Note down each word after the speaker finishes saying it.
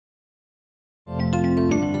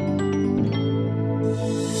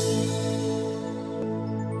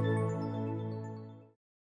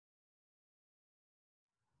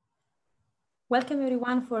Welcome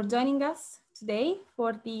everyone for joining us today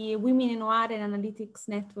for the Women in OR and Analytics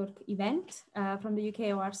Network event from the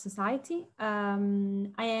UK OR Society. I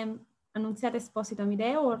am Annunziata Esposito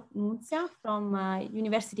Amideo, or Nunzia, from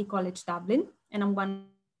University College Dublin, and I'm one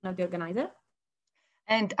of the organizers.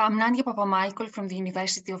 And I'm Nanya Papamichael from the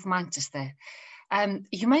University of Manchester.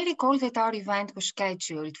 You may recall that our event was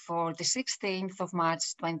scheduled for the 16th of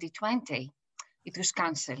March 2020. It was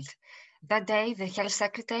cancelled. That day, the Health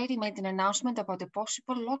Secretary made an announcement about a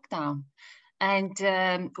possible lockdown. And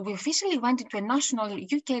we officially went into a national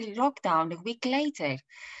UK lockdown a week later.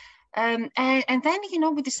 And then,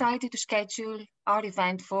 we decided to schedule our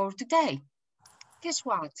event for today. Guess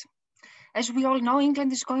what? As we all know,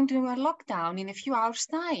 England is going to a lockdown in a few hours'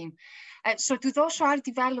 time. So to those who are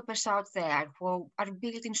developers out there who are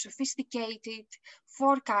building sophisticated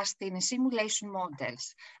forecasting and simulation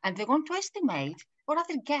models, and they want to estimate or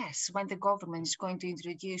rather guess when the government is going to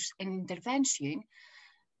introduce an intervention,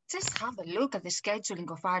 just have a look at the scheduling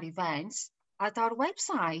of our events at our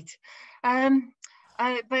website.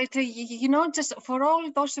 Just for all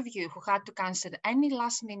those of you who had to cancel any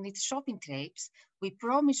last-minute shopping trips, we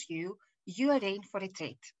promise you are in for a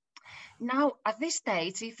treat. Now, at this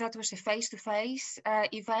stage, if that was a face-to-face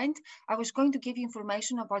event, I was going to give you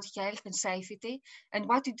information about health and safety and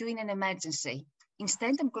what to do in an emergency.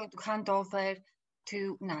 Instead, I'm going to hand over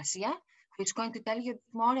to Nasia, who is going to tell you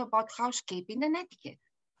more about housekeeping and etiquette.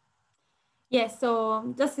 Yes,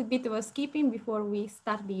 so just a bit of housekeeping before we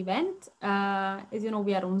start the event. As you know,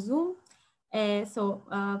 we are on Zoom.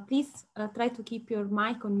 Please try to keep your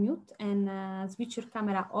mic on mute and switch your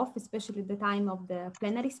camera off, especially at the time of the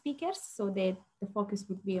plenary speakers, so that the focus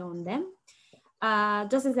would be on them.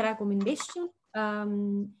 Just as a recommendation,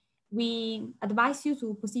 we advise you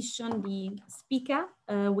to position the speaker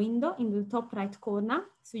window in the top right corner,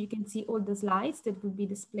 so you can see all the slides that will be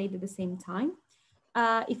displayed at the same time.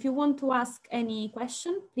 If you want to ask any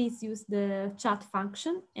question, please use the chat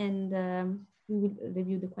function and we will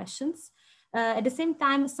review the questions. At the same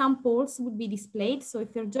time, some polls will be displayed. So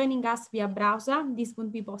if you're joining us via browser, this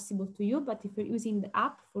won't be possible to you, but if you're using the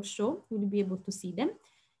app, for sure, you will be able to see them.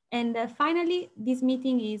 And finally, this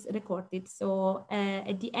meeting is recorded. So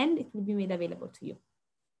at the end, it will be made available to you.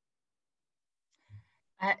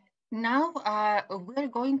 Now we're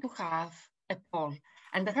going to have a poll.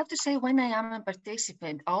 And I have to say, when I am a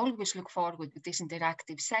participant, I always look forward to these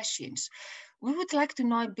interactive sessions. We would like to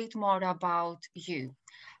know a bit more about you.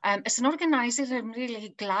 As an organizer, I'm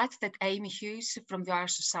really glad that Amy Hughes from the OR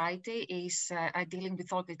Society is dealing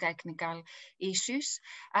with all the technical issues.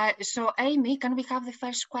 So Amy, can we have the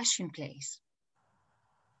first question, please?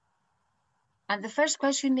 And the first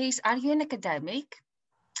question is, are you an academic?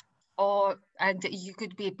 And you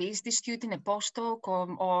could be a PhD student, a postdoc,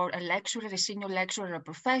 or a lecturer, a senior lecturer, a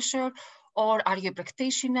professor, or are you a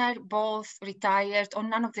practitioner, both, retired, or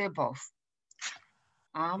none of the above?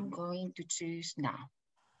 I'm going to choose now.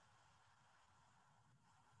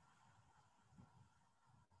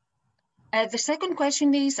 The second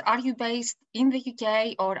question is, are you based in the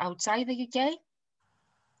UK or outside the UK?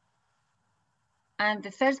 And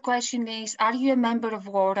the third question is, are you a member of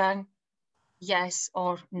WARAN? Yes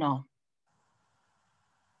or no?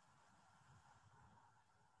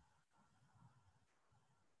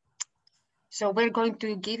 So we're going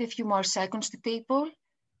to give a few more seconds to people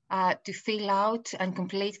to fill out and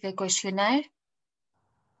complete the questionnaire.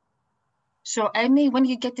 So Amy, when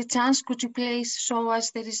you get the chance, could you please show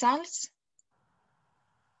us the results?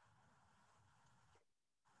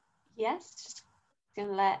 Yes, just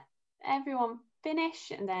gonna let everyone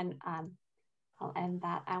finish and then I'll end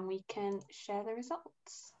that and we can share the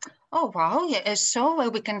results. Oh, wow. Yeah. So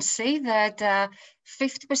we can see that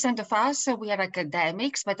 50% of us, we are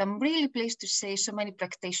academics, but I'm really pleased to see so many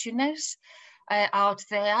practitioners out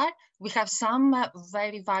there. We have some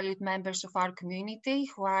very valued members of our community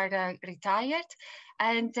who are retired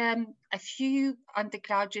and a few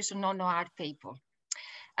undergraduates and non-OR people.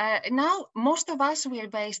 Now, most of us, we are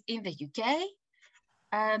based in the UK.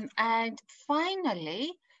 And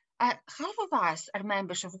finally, half of us are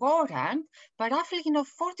members of WARAN, but roughly,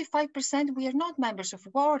 45% we are not members of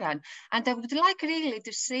WARAN. And I would like really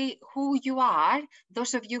to see who you are,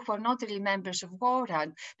 those of you who are not really members of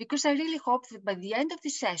WARAN, because I really hope that by the end of the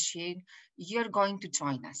session, you're going to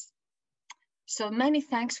join us. So many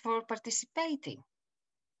thanks for participating.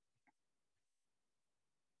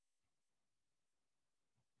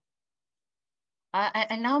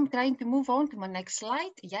 And now I'm trying to move on to my next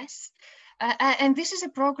slide. Yes. And this is a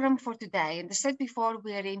program for today. And I said before,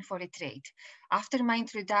 we are in for a treat. After my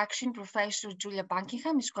introduction, Professor Julia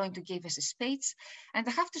Buckingham is going to give us a speech. And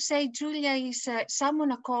I have to say, Julia is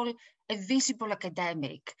someone I call a visible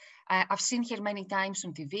academic. I've seen her many times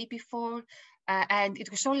on TV before, and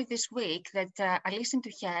it was only this week that I listened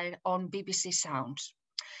to her on BBC Sounds.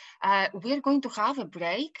 We're going to have a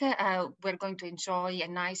break. We're going to enjoy a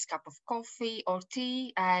nice cup of coffee or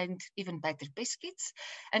tea and even better biscuits.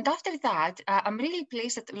 And after that, I'm really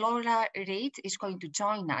pleased that Laura Reid is going to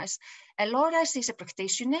join us. Laura is a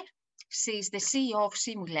practitioner. She's the CEO of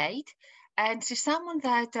Simulate. And she's someone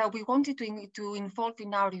that we wanted to involve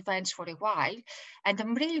in our events for a while. And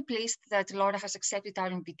I'm really pleased that Laura has accepted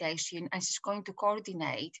our invitation and she's going to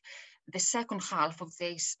coordinate the second half of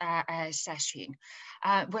this session.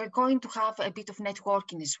 We're going to have a bit of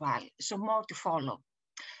networking as well, so more to follow.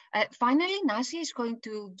 Finally, Nasia is going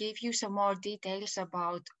to give you some more details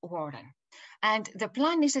about Warren. And the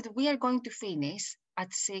plan is that we are going to finish at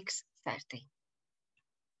 6:30.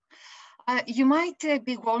 You might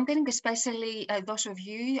be wondering, especially those of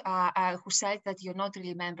you who said that you're not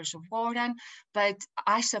really members of Warren, but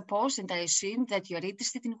I suppose and I assume that you're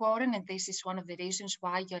interested in Warren, and this is one of the reasons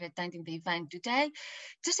why you're attending the event today.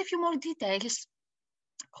 Just a few more details,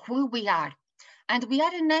 who we are. And we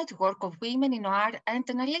are a network of women in art and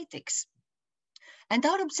analytics. And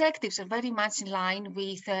our objectives are very much in line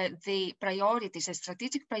with the priorities and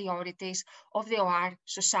strategic priorities of the OR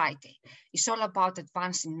society. It's all about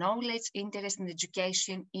advancing knowledge, interest, and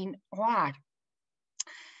education in OR.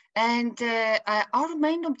 And our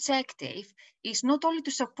main objective is not only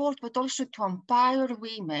to support, but also to empower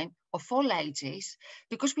women of all ages,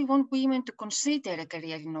 because we want women to consider a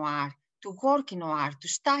career in OR, to work in OR, to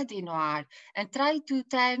study in OR, and try to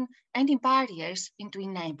turn any barriers into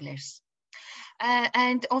enablers.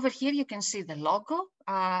 And over here, you can see the logo,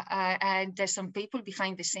 and there's some people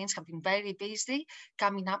behind the scenes have been very busy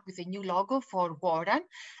coming up with a new logo for Warren.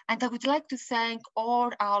 And I would like to thank all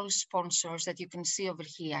our sponsors that you can see over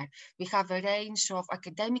here. We have a range of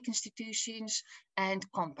academic institutions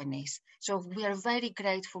and companies. So we are very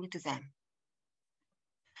grateful to them.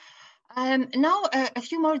 Now, a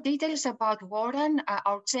few more details about Warren.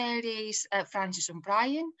 Our chair is Francis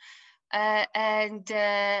O'Brien. And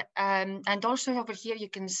also over here, you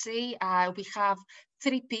can see we have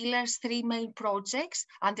 3 pillars, 3 main projects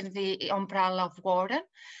under the umbrella of Warren.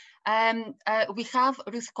 We have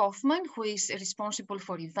Ruth Kaufman, who is responsible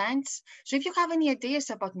for events. So if you have any ideas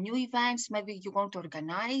about new events, maybe you want to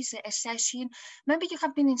organize a session, maybe you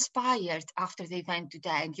have been inspired after the event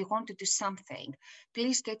today and you want to do something,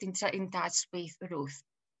 please get in touch with Ruth.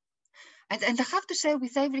 And I have to say,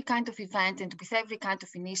 with every kind of event and with every kind of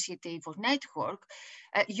initiative or network,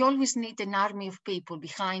 you always need an army of people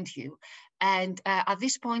behind you. And at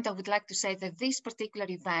this point, I would like to say that this particular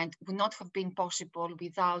event would not have been possible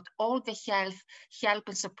without all the help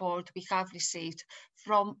and support we have received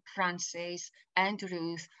from Francis and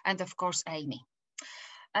Ruth, and of course, Amy.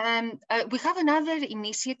 We have another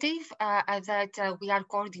initiative that we are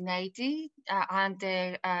coordinating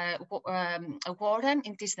under Warren.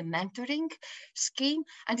 It is the mentoring scheme,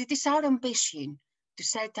 and it is our ambition to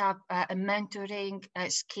set up a mentoring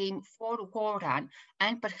scheme for Warren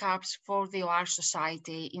and perhaps for the OR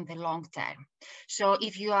society in the long term. So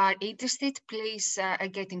if you are interested, please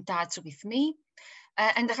get in touch with me.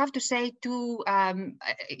 And I have to say, 2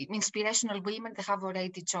 inspirational women that have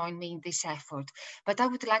already joined me in this effort, but I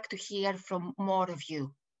would like to hear from more of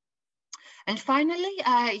you. And finally,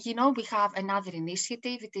 you know, we have another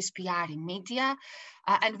initiative. It is PR in media,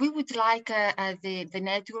 and we would like the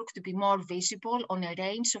network to be more visible on a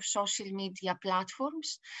range of social media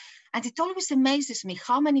platforms. And it always amazes me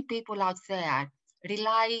how many people out there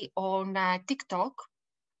rely on TikTok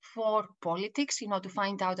for politics, you know, to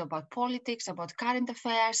find out about politics, about current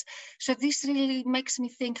affairs. So this really makes me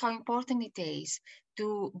think how important it is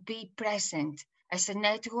to be present as a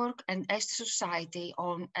network and as a society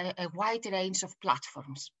on a wide range of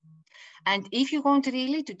platforms. And if you want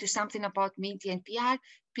really to do something about media and PR,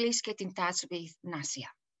 please get in touch with Nasia.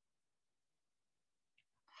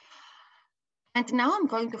 And now I'm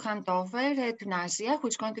going to hand over to Nasia,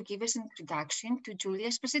 who's going to give us an introduction to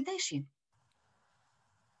Julia's presentation.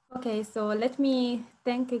 Okay, so let me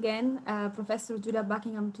thank again Professor Julia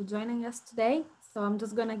Buckingham for joining us today. So I'm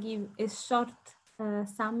just gonna give a short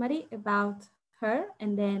summary about her,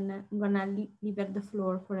 and then I'm gonna leave her the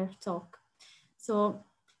floor for her talk. So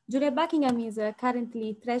Julia Buckingham is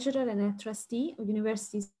currently Treasurer and a Trustee of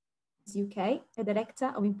Universities UK, a Director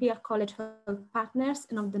of Imperial College Health Partners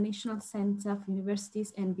and of the National Centre for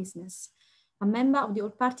Universities and Business, a member of the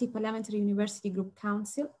All-Party Parliamentary University Group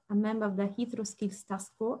Council, a member of the Heathrow Skills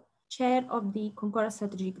Taskforce, Chair of the Concordat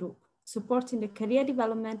Strategy Group, supporting the career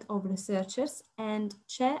development of researchers, and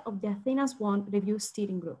Chair of the Athena SWAN Review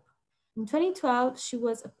Steering Group. In 2012, she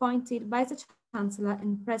was appointed Vice-Chancellor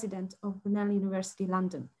and President of Brunel University,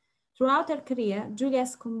 London. Throughout her career, Julia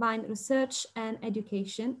has combined research and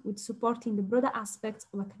education with supporting the broader aspects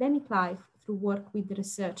of academic life through work with the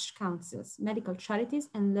research councils, medical charities,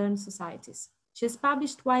 and learned societies. She has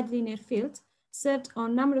published widely in her field, served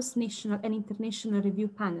on numerous national and international review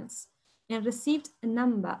panels, and received a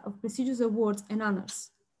number of prestigious awards and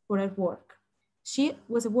honors for her work. She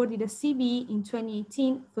was awarded a CBE in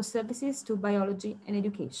 2018 for services to biology and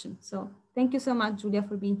education. So thank you so much, Julia,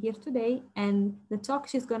 for being here today. And the talk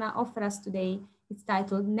she's going to offer us today is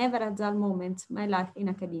titled Never a Dull Moment, My Life in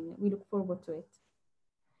Academia. We look forward to it.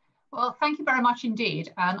 Well, thank you very much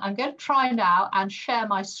indeed. And I'm going to try now and share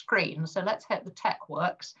my screen. So let's hope the tech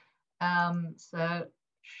works. So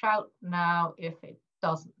shout now if it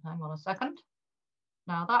doesn't. Hang on a second.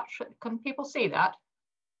 Now that should, can people see that?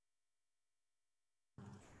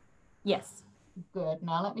 Yes. Good.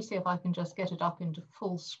 Now let me see if I can just get it up into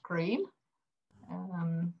full screen.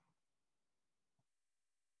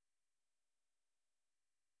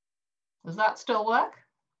 Does that still work?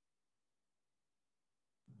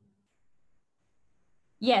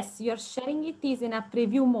 Yes, you're sharing it is in a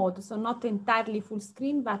preview mode, so not entirely full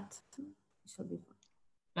screen, but it should be fine.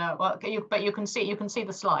 No, well, but you can see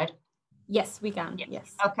the slide. Yes, we can.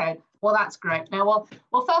 Yes. Okay. Well, that's great. Now,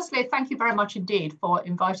 well, firstly, thank you very much indeed for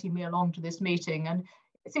inviting me along to this meeting. And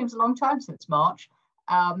it seems a long time since March,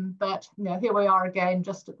 but you know, here we are again,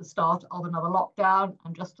 just at the start of another lockdown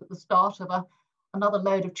and just at the start of another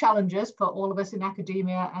load of challenges for all of us in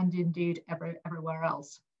academia and indeed everywhere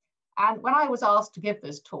else. And when I was asked to give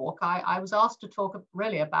this talk, I was asked to talk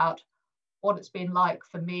really about what it's been like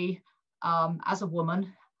for me as a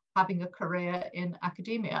woman having a career in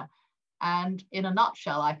academia. And in a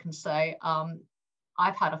nutshell, I can say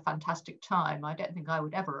I've had a fantastic time. I don't think I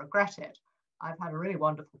would ever regret it. I've had a really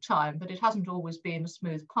wonderful time, but it hasn't always been a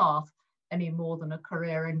smooth path any more than a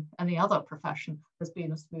career in any other profession has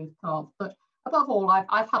been a smooth path. But above all,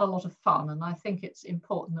 I've had a lot of fun, and I think it's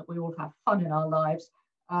important that we all have fun in our lives,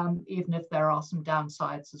 even if there are some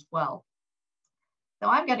downsides as well. So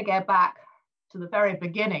I'm going to go back to the very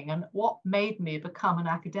beginning and what made me become an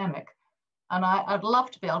academic. And I'd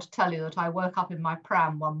love to be able to tell you that I woke up in my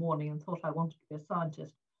pram one morning and thought I wanted to be a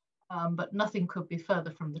scientist, but nothing could be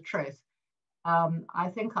further from the truth.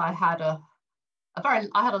 I think I had a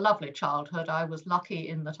lovely childhood. I was lucky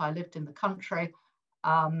in that I lived in the country.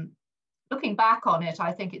 Looking back on it,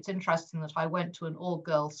 I think it's interesting that I went to an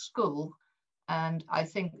all-girls school, and I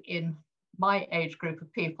think in my age group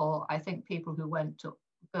of people, I think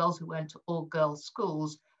girls who went to all-girls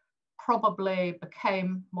schools probably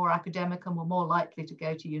became more academic and were more likely to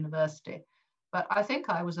go to university. But I think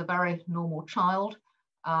I was a very normal child.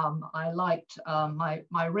 I liked,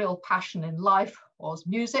 my real passion in life was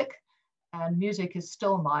music, and music is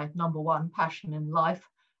still my #1 passion in life.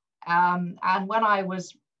 And when I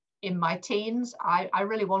was in my teens, I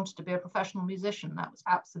really wanted to be a professional musician. That was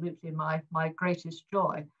absolutely my greatest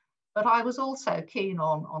joy. But I was also keen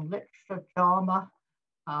on literature, drama.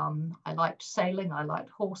 I liked sailing, I liked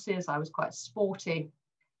horses, I was quite sporty.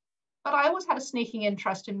 But I always had a sneaking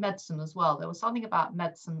interest in medicine as well. There was something about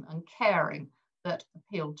medicine and caring that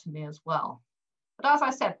appealed to me as well. But as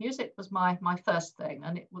I said, music was my first thing.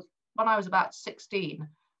 And it was when I was about 16,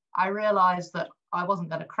 I realized that I wasn't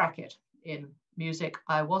going to crack it in music.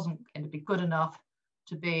 I wasn't going to be good enough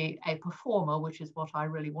to be a performer, which is what I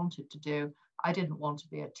really wanted to do. I didn't want to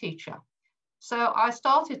be a teacher. So I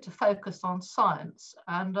started to focus on science,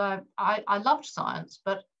 and I loved science,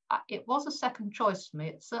 but it was a second choice for me.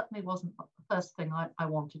 It certainly wasn't the first thing I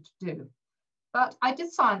wanted to do. But I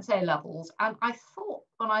did science A-levels, and I thought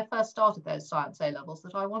when I first started those science A-levels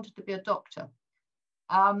that I wanted to be a doctor.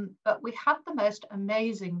 But we had the most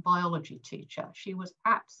amazing biology teacher. She was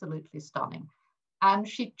absolutely stunning. And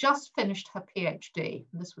she just finished her PhD.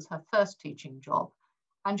 And this was her first teaching job.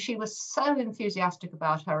 And she was so enthusiastic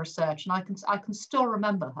about her research. And I can still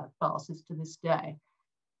remember her classes to this day.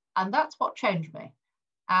 And that's what changed me.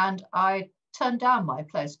 And I turned down my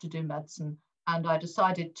place to do medicine. And I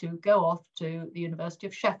decided to go off to the University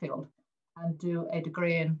of Sheffield and do a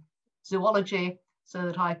degree in zoology so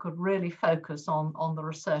that I could really focus on the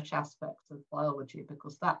research aspects of biology,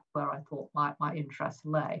 because that's where I thought my interest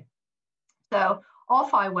lay. So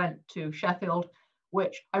off I went to Sheffield,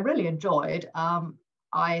 which I really enjoyed.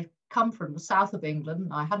 I come from the south of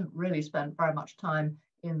England. I hadn't really spent very much time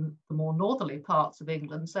in the more northerly parts of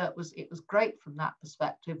England, so it was great from that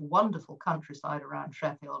perspective. Wonderful countryside around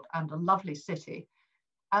Sheffield and a lovely city.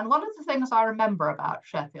 And one of the things I remember about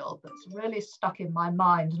Sheffield that's really stuck in my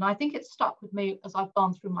mind, and I think it's stuck with me as I've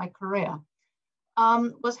gone through my career,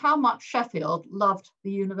 was how much Sheffield loved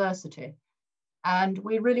the university. And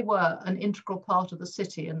we really were an integral part of the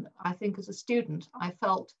city. And I think as a student, I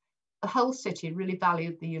felt the whole city really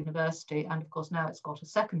valued the university. And of course, now it's got a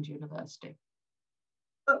second university.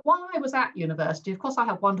 But while I was at university, of course, I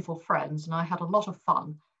had wonderful friends and I had a lot of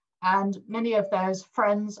fun. And many of those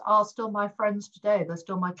friends are still my friends today. They're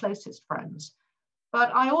still my closest friends.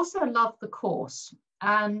 But I also loved the course.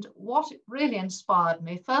 And what really inspired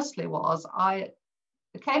me, firstly, was I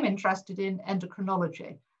became interested in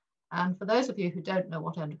endocrinology. And for those of you who don't know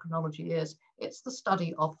what endocrinology is, it's the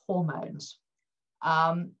study of hormones.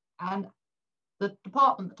 And the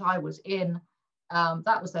department that I was in,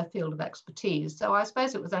 that was their field of expertise. So I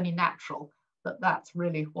suppose it was only natural that that's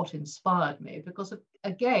really what inspired me, because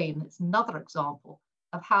again, it's another example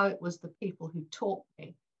of how it was the people who taught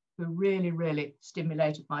me who really, really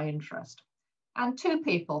stimulated my interest. And two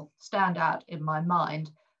people stand out in my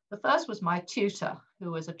mind. The first was my tutor,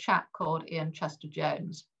 who was a chap called Ian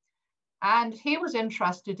Chester-Jones. And he was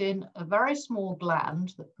interested in a very small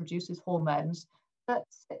gland that produces hormones that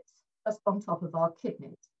sits just on top of our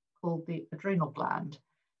kidneys, called the adrenal gland.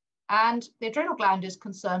 And the adrenal gland is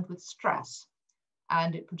concerned with stress,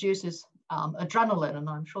 and it produces adrenaline, and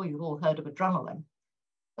I'm sure you've all heard of adrenaline.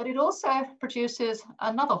 But it also produces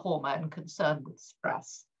another hormone concerned with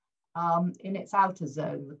stress in its outer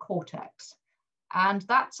zone, the cortex. And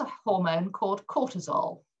that's a hormone called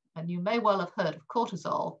cortisol. And you may well have heard of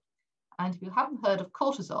cortisol. And if you haven't heard of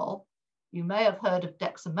cortisol, you may have heard of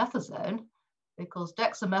dexamethasone, because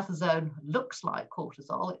dexamethasone looks like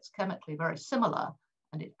cortisol. It's chemically very similar,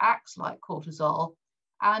 and it acts like cortisol.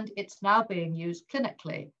 And it's now being used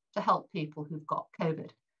clinically to help people who've got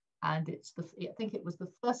COVID. And I think it was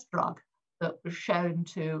the first drug that was shown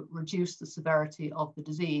to reduce the severity of the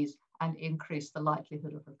disease and increase the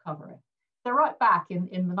likelihood of recovery. So right back in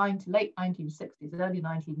the late 1960s, early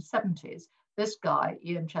 1970s, this guy,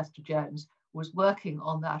 Ian Chester-Jones, was working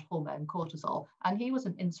on that hormone cortisol, and he was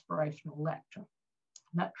an inspirational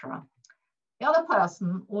lecturer. The other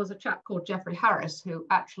person was a chap called Geoffrey Harris, who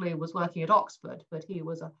actually was working at Oxford, but he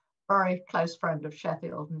was a very close friend of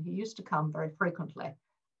Sheffield, and he used to come very frequently.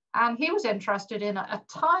 And he was interested in a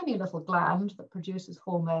tiny little gland that produces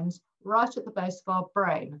hormones right at the base of our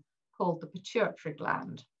brain, called the pituitary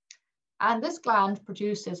gland. And this gland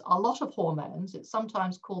produces a lot of hormones. It's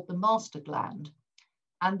sometimes called the master gland.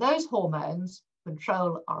 And those hormones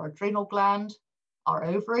control our adrenal gland, our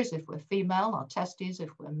ovaries if we're female, our testes if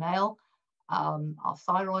we're male, our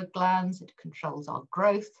thyroid glands. It controls our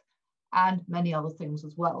growth and many other things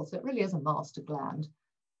as well. So it really is a master gland.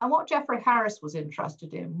 And what Geoffrey Harris was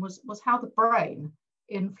interested in was how the brain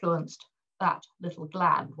influenced that little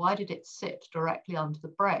gland. Why did it sit directly under the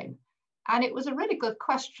brain? And it was a really good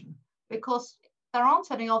question, because there aren't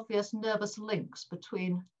any obvious nervous links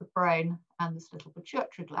between the brain and this little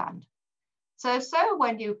pituitary gland. So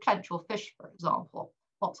when you clench your fist, for example,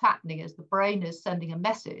 what's happening is the brain is sending a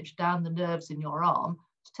message down the nerves in your arm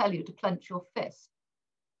to tell you to clench your fist.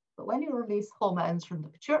 But when you release hormones from the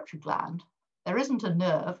pituitary gland, there isn't a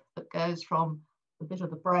nerve that goes from the bit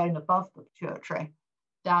of the brain above the pituitary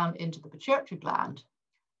down into the pituitary gland,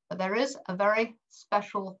 but there is a very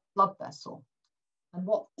special blood vessel. And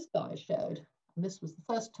what this guy showed, and this was the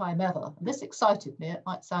first time ever, and this excited me, it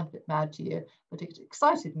might sound a bit mad to you, but it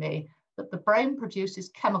excited me that the brain produces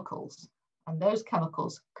chemicals, and those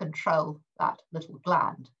chemicals control that little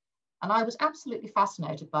gland. And I was absolutely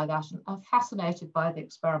fascinated by that, and I'm fascinated by the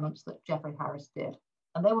experiments that Geoffrey Harris did.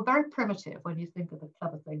 And they were very primitive when you think of the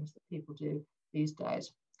clever things that people do these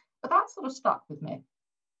days. But that sort of stuck with me.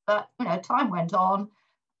 But time went on,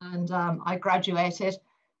 and I graduated,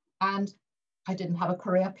 and I didn't have a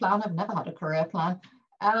career plan. I've never had a career plan.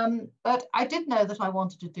 But I did know that I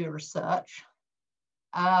wanted to do research.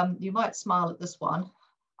 You might smile at this one.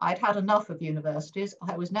 I'd had enough of universities.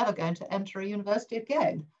 I was never going to enter a university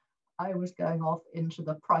again. I was going off into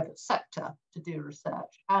the private sector to do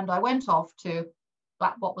research. And I went off to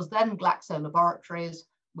what was then Glaxo Laboratories,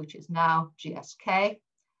 which is now GSK.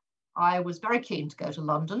 I was very keen to go to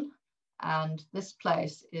London, and this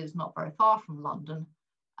place is not very far from London.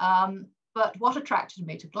 But what attracted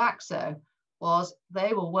me to Glaxo was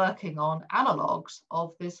they were working on analogues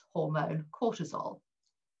of this hormone cortisol.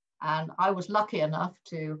 And I was lucky enough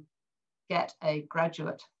to get a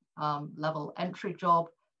graduate level entry job.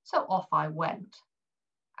 So off I went.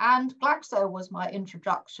 And Glaxo was my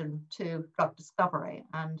introduction to drug discovery.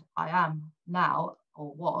 And I am now,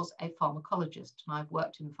 or was, a pharmacologist. And I've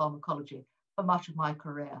worked in pharmacology for much of my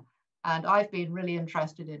career. And I've been really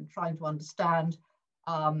interested in trying to understand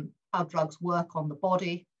how drugs work on the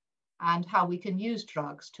body and how we can use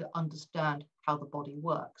drugs to understand how the body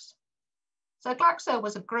works. So Glaxo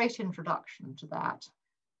was a great introduction to that,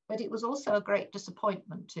 but it was also a great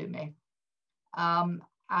disappointment to me. And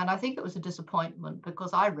I think it was a disappointment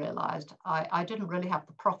because I realized I didn't really have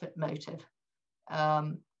the profit motive.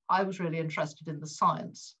 I was really interested in the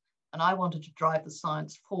science and I wanted to drive the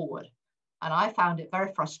science forward. And I found it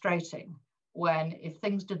very frustrating when, if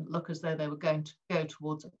things didn't look as though they were going to go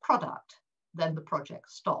towards a product, then the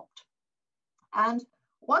project stopped. And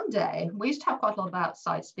one day, we used to have quite a lot of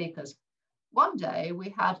outside speakers. One day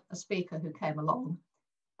we had a speaker who came along,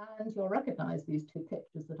 and you'll recognize these two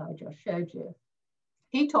pictures that I just showed you.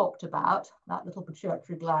 He talked about that little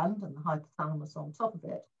pituitary gland and the hypothalamus on top of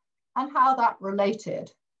it, and how that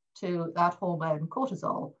related to that hormone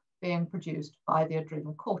cortisol being produced by the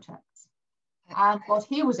adrenal cortex. And what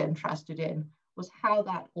he was interested in was how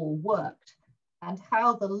that all worked and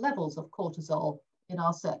how the levels of cortisol in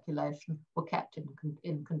our circulation were kept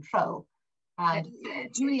in control. And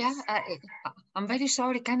Julia, I'm very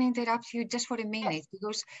sorry, can I interrupt you just for a minute? Yes.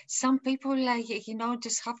 Because some people,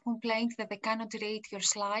 just have complained that they cannot read your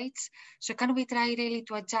slides. So can we try really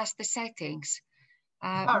to adjust the settings?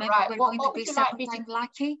 Maybe right. we're going to be sometime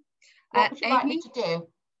lucky. What would you like me to do?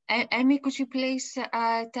 Amy, could you please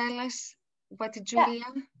tell us what Julia?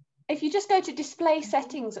 Yeah. If you just go to display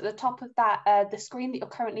settings at the top of that, the screen that you're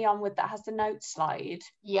currently on with that has the notes slide.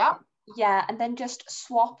 Yeah. Yeah, and then just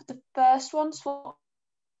swap the first one, swap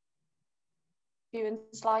view and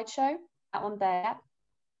slideshow, that one there.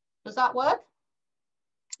 Does that work?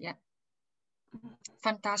 Yeah.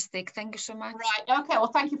 Fantastic, thank you so much. Right, okay,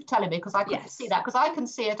 well, thank you for telling me because I couldn't see that, because I can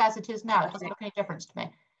see it as it is now. It doesn't make any difference to me.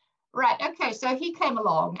 Right, okay, so he came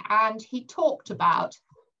along and he talked about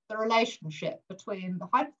the relationship between the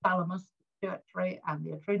hypothalamus, the pituitary, and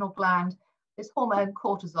the adrenal gland, this hormone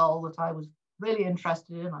cortisol that I was really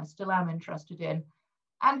interested in, I still am interested in,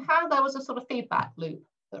 and how there was a sort of feedback loop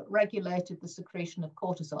that regulated the secretion of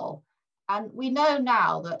cortisol. And we know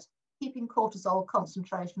now that keeping cortisol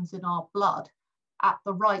concentrations in our blood at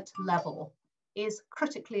the right level is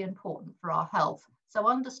critically important for our health. So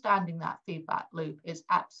understanding that feedback loop is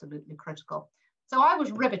absolutely critical. So I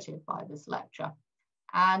was riveted by this lecture.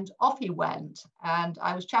 And off he went. And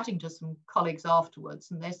I was chatting to some colleagues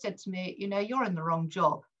afterwards, and they said to me, you know, you're in the wrong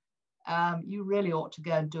job. You really ought to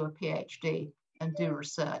go and do a PhD and do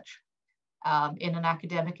research in an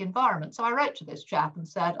academic environment. So I wrote to this chap and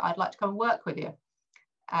said, I'd like to come and work with you.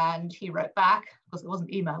 And he wrote back, because there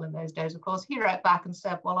wasn't email in those days, of course, he wrote back and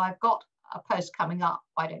said, well, I've got a post coming up.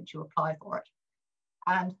 Why don't you apply for it?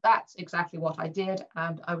 And that's exactly what I did.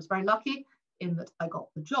 And I was very lucky in that I got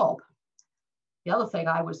the job. The other thing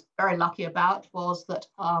I was very lucky about was that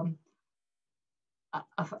a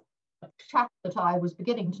chap that I was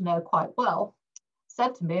beginning to know quite well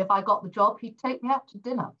said to me if I got the job, he'd take me out to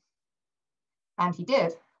dinner. And he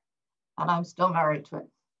did. And I'm still married to it.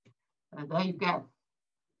 So there you go.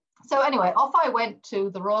 So anyway, off I went to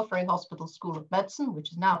the Royal Surrey Hospital School of Medicine,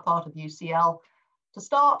 which is now part of UCL, to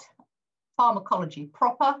start pharmacology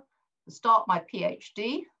proper, to start my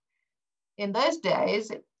PhD. In those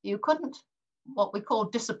days, you couldn't what we call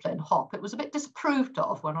discipline hop. It was a bit disapproved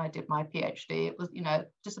of when I did my PhD. It was, you know,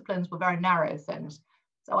 disciplines were very narrow things.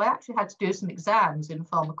 So I actually had to do some exams in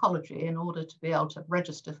pharmacology in order to be able to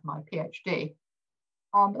register for my PhD.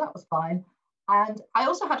 But that was fine. And I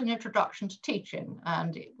also had an introduction to teaching,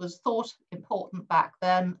 and it was thought important back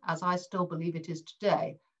then, as I still believe it is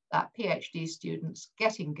today, that PhD students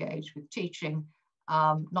get engaged with teaching,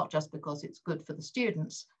 not just because it's good for the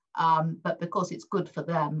students, but because it's good for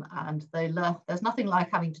them, and they learn. There's nothing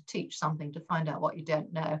like having to teach something to find out what you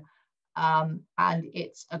don't know, and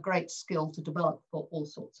it's a great skill to develop for all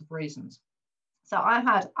sorts of reasons. So I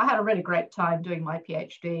had a really great time doing my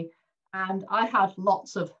PhD, and I had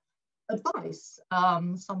lots of advice,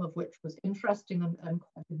 some of which was interesting and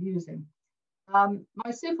quite amusing.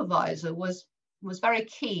 My supervisor was very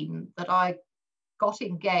keen that I got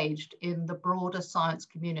engaged in the broader science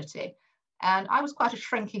community. And I was quite a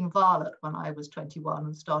shrinking violet when I was 21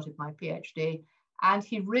 and started my PhD. And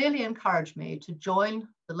he really encouraged me to join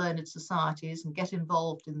the learned societies and get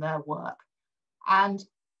involved in their work and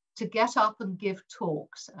to get up and give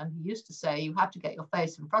talks. And he used to say, you have to get your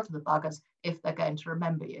face in front of the buggers if they're going to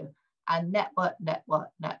remember you. And network, network,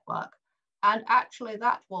 network. And actually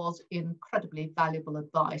that was incredibly valuable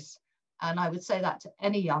advice. And I would say that to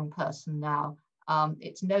any young person now.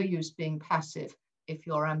 It's no use being passive. If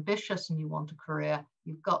you're ambitious and you want a career,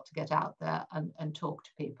 you've got to get out there and talk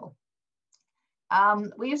to people.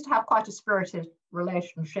 We used to have quite a spirited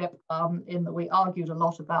relationship in that we argued a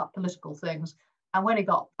lot about political things. And when he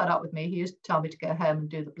got fed up with me, he used to tell me to go home and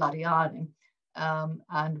do the bloody ironing.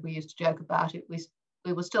 and we used to joke about it.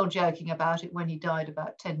 We were still joking about it when he died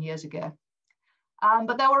about 10 years ago.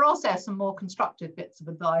 But there were also some more constructive bits of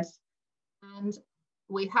advice. And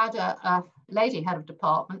we had a lady head of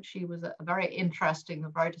department. She was a very interesting, a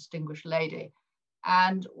very distinguished lady.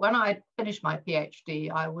 And when I finished my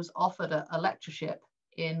PhD, I was offered a lectureship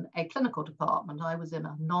in a clinical department. I was in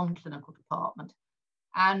a non-clinical department.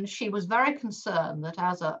 And she was very concerned that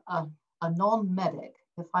as a non-medic,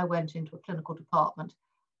 if I went into a clinical department,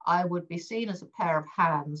 I would be seen as a pair of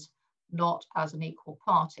hands, not as an equal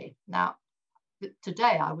party. Now,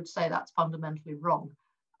 today, I would say that's fundamentally wrong.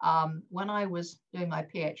 When I was doing my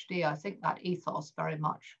PhD, I think that ethos very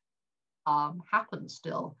much happened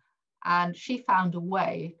still. And she found a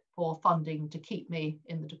way for funding to keep me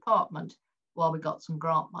in the department while we got some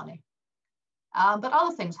grant money. But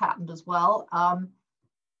other things happened as well.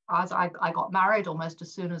 As I got married almost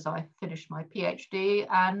as soon as I finished my PhD,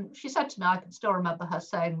 and she said to me, I can still remember her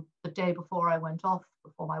saying the day before I went off,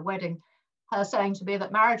 before my wedding, her saying to me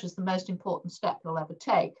that marriage is the most important step you'll ever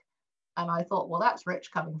take. And I thought, well, that's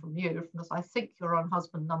rich coming from you, because I think you're on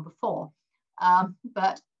husband number 4.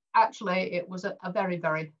 But actually, it was a very,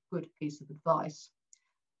 very good piece of advice.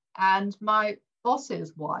 And my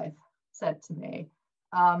boss's wife said to me,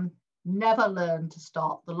 never learn to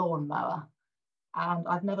start the lawnmower. And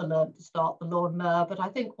I've never learned to start the lawnmower, but I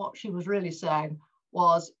think what she was really saying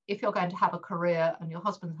was, if you're going to have a career and your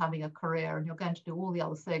husband's having a career and you're going to do all the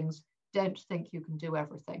other things, don't think you can do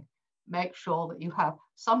everything. Make sure that you have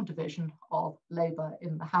some division of labour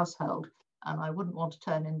in the household. And I wouldn't want to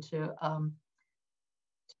turn into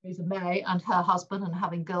Theresa May and her husband and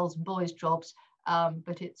having girls and boys jobs,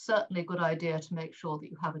 but it's certainly a good idea to make sure that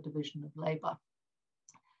you have a division of labour.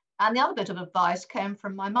 And the other bit of advice came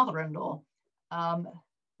from my mother-in-law,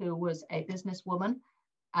 who was a businesswoman.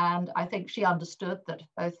 And I think she understood that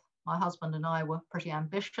both my husband and I were pretty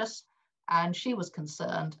ambitious, and she was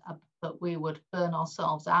concerned that we would burn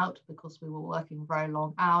ourselves out because we were working very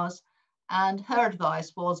long hours. And her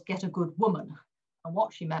advice was, get a good woman. And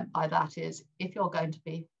what she meant by that is, if you're going to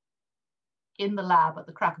be in the lab at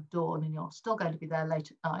the crack of dawn and you're still going to be there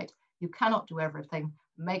late at night, you cannot do everything.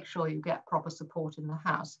 Make sure you get proper support in the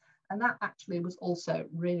house. And that actually was also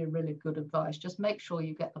really, really good advice. Just make sure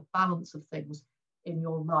you get the balance of things in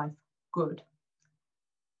your life good.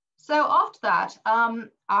 So after that,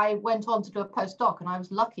 I went on to do a postdoc, and I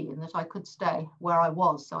was lucky in that I could stay where I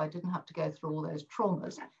was, so I didn't have to go through all those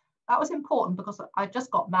traumas. That was important because I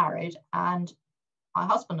just got married, and my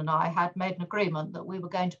husband and I had made an agreement that we were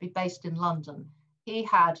going to be based in London. He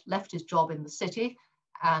had left his job in the city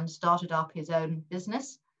and started up his own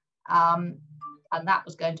business. And that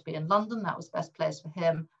was going to be in London. That was the best place for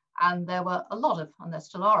him. And there were a lot of, and there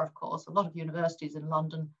still are, of course, a lot of universities in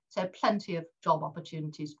London, so plenty of job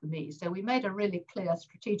opportunities for me. So we made a really clear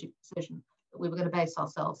strategic decision that we were going to base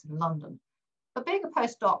ourselves in London. But being a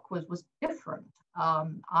postdoc was different.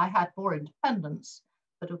 I had more independence,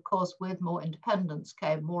 but of course, with more independence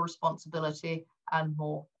came more responsibility and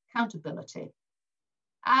more accountability.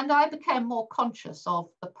 And I became more conscious of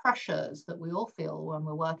the pressures that we all feel when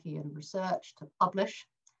we're working in research to publish.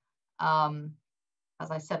 As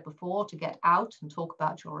I said before, to get out and talk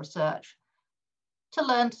about your research, to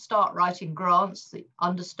learn to start writing grants, that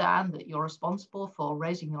understand that you're responsible for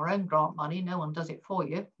raising your own grant money. No one does it for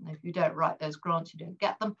you. And if you don't write those grants, you don't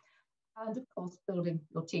get them. And of course, building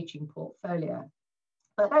your teaching portfolio.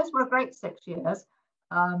 But those were a great 6 years.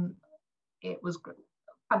 It was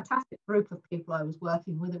a fantastic group of people I was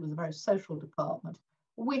working with. It was a very social department.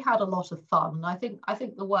 We had a lot of fun. And I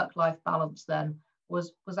think the work-life balance then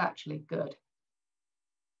was actually good.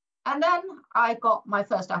 And then I got my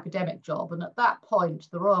first academic job. And at that point,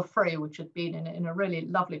 the Royal Free, which had been in a really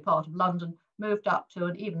lovely part of London, moved up to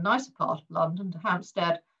an even nicer part of London, to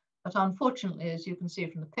Hampstead. But unfortunately, as you can see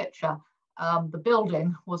from the picture, the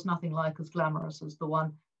building was nothing like as glamorous as the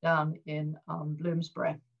one down in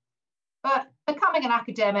Bloomsbury. But becoming an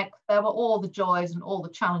academic, there were all the joys and all the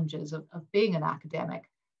challenges of being an academic.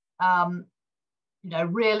 You know,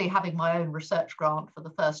 really having my own research grant for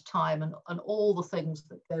the first time, and all the things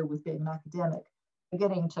that go with being an academic,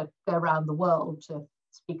 beginning to go around the world to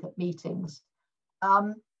speak at meetings,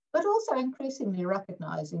 but also increasingly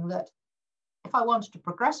recognizing that if I wanted to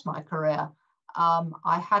progress my career,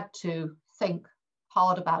 I had to think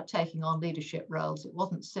hard about taking on leadership roles. It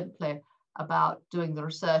wasn't simply about doing the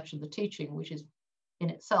research and the teaching, which is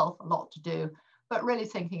in itself a lot to do, but really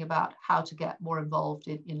thinking about how to get more involved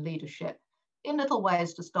in leadership in little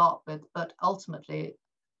ways to start with, but ultimately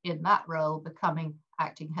in that role becoming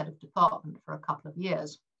acting head of department for a couple of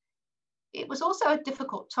years. It was also a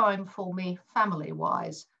difficult time for me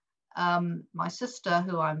family-wise. My sister,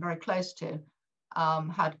 who I'm very close to,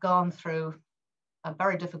 had gone through a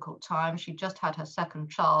very difficult time. She just had her second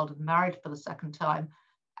child and married for the second time.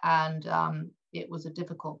 And it was a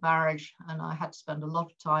difficult marriage. And I had to spend a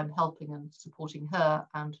lot of time helping and supporting her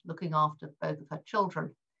and looking after both of her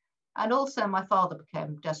children. And also my father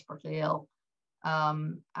became desperately ill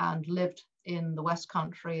and lived in the West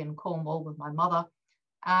Country in Cornwall with my mother.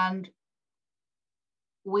 And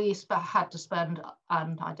we had to spend,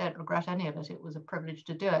 and I don't regret any of it, it was a privilege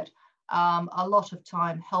to do it, a lot of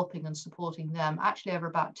time helping and supporting them, actually over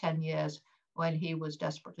about 10 years when he was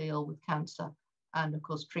desperately ill with cancer. And of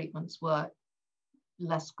course, treatments were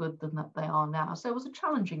less good than that they are now. So it was a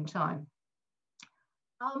challenging time.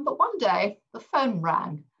 But one day the phone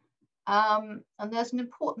rang, and there's an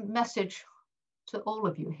important message to all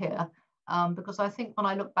of you here, because I think when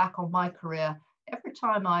I look back on my career, every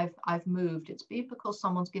time I've moved, it's been because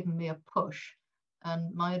someone's given me a push.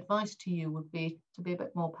 And my advice to you would be to be a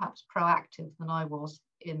bit more perhaps proactive than I was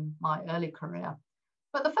in my early career.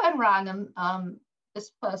 But the phone rang, and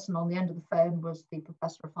this person on the end of the phone was the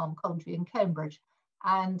Professor of Pharmacology in Cambridge.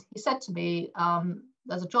 And he said to me,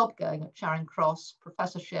 there's a job going at Charing Cross,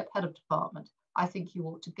 professorship, head of department. I think you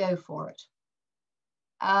ought to go for it.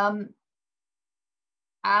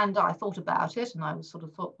 And I thought about it, and I was sort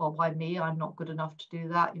of thought, well, why me? I'm not good enough to do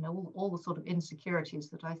that. You know, all the sort of insecurities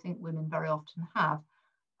that I think women very often have.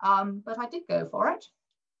 But I did go for it.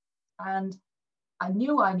 And I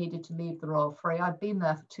knew I needed to leave the Royal Free. I'd been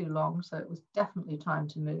there for too long, so it was definitely time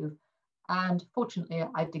to move. And fortunately,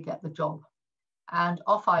 I did get the job. And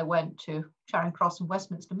off I went to Charing Cross and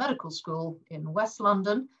Westminster Medical School in West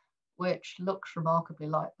London, which looks remarkably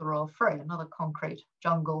like the Royal Free, another concrete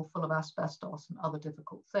jungle full of asbestos and other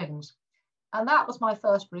difficult things. And that was my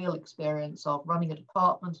first real experience of running a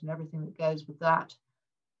department and everything that goes with that.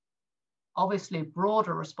 Obviously,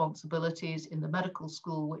 broader responsibilities in the medical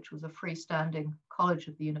school, which was a freestanding college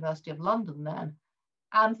of the University of London then,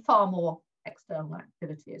 and far more external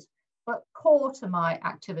activities. But core to my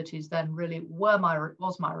activities then really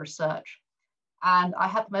was my research. And I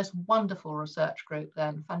had the most wonderful research group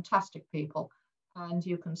then, fantastic people. And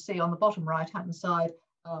you can see on the bottom right-hand side,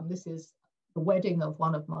 this is the wedding of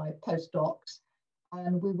one of my postdocs.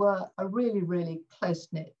 And we were a really, really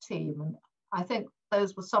close-knit team. And I think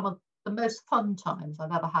those were some of the most fun times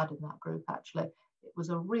I've ever had in that group, actually. It was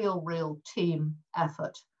a real team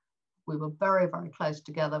effort. We were very, very close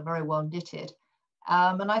together, very well knitted.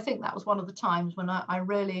 And I think that was one of the times when I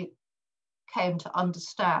really came to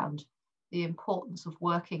understand the importance of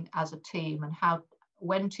working as a team and how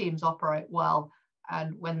when teams operate well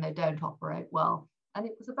and when they don't operate well. And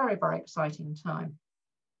it was a very, very exciting time.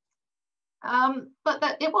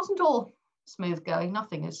 But it wasn't all smooth going.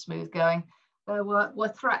 Nothing is smooth going. There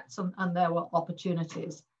were threats and there were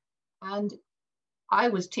opportunities. And I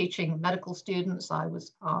was teaching medical students. I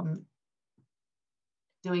was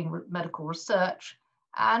doing medical research.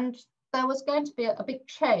 And there was going to be a big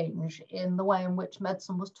change in the way in which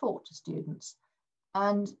medicine was taught to students.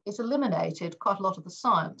 And it eliminated quite a lot of the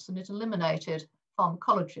science, and it eliminated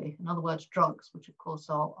pharmacology, in other words, drugs, which of course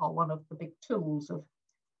are one of the big tools of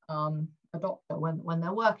a doctor when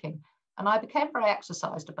they're working. And I became very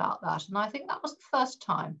exercised about that. And I think that was the first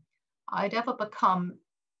time I'd ever become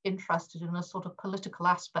interested in a sort of political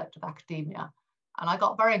aspect of academia. And I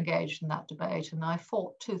got very engaged in that debate, and I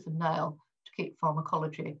fought tooth and nail to keep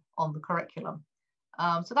pharmacology on the curriculum.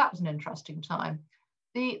 So that was an interesting time.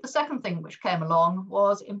 The second thing which came along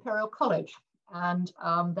was Imperial College. And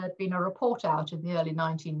there'd been a report out in the early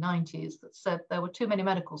 1990s that said there were too many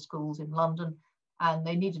medical schools in London and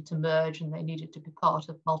they needed to merge and they needed to be part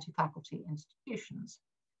of multi-faculty institutions.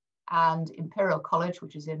 And Imperial College,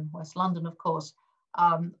 which is in West London, of course,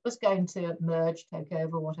 was going to merge, take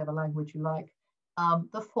over, whatever language you like,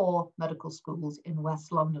 the 4 medical schools in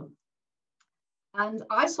West London. And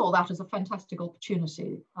I saw that as a fantastic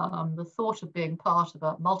opportunity. The thought of being part of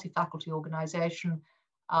a multi-faculty organisation,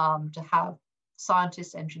 to have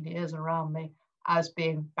scientists, engineers around me as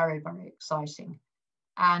being very, very exciting.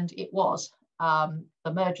 And it was.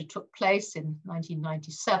 The merger took place in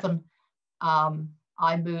 1997.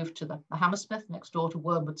 I moved to the Hammersmith next door to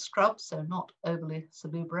Wormwood Scrubs, so not overly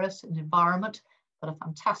salubrious in environment, but a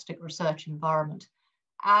fantastic research environment.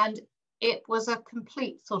 And it was a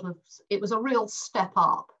complete it was a real step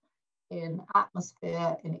up in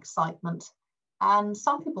atmosphere, in excitement. And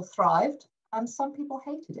some people thrived and some people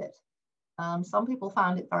hated it. Some people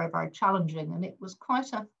found it very, very challenging. And it was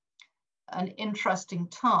quite an interesting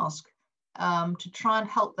task to try and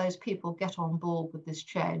help those people get on board with this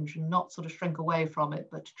change and not sort of shrink away from it,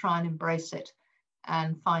 but to try and embrace it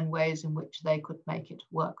and find ways in which they could make it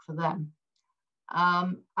work for them.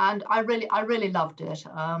 And I really loved it.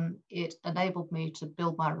 It enabled me to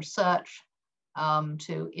build my research,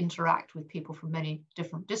 to interact with people from many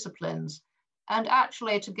different disciplines, and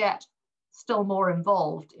actually to get still more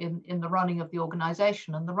involved in the running of the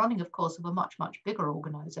organization, and the running, of course, of a much, much bigger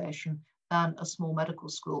organization than a small medical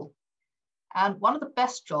school. And one of the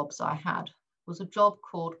best jobs I had was a job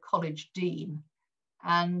called College Dean.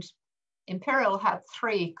 And Imperial had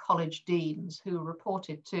 3 college deans who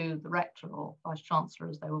reported to the rector, or Vice-Chancellor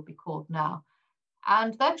as they would be called now.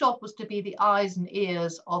 And their job was to be the eyes and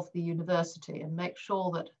ears of the university and make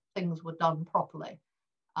sure that things were done properly.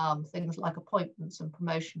 Things like appointments and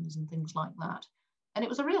promotions and things like that. And it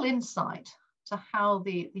was a real insight to how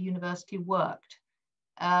the university worked.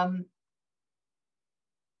 And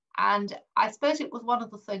I suppose it was one of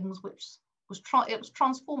the things which was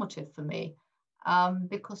transformative for me,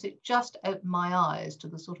 because it just opened my eyes to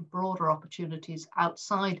the sort of broader opportunities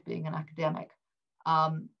outside being an academic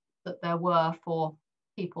that there were for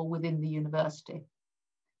people within the university.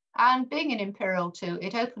 And being in Imperial too,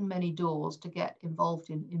 it opened many doors to get involved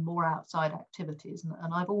in more outside activities.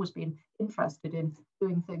 And I've always been interested in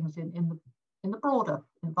doing things in the broader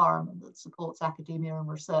environment that supports academia and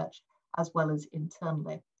research, as well as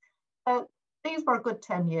internally. So these were a good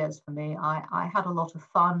 10 years for me. I had a lot of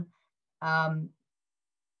fun. I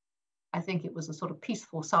think it was a sort of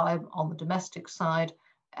peaceful side on the domestic side.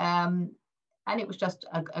 And it was just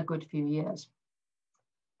a good few years.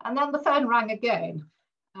 And then the phone rang again.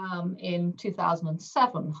 In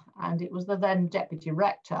 2007, and it was the then deputy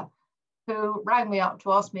rector who rang me up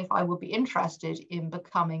to ask me if I would be interested in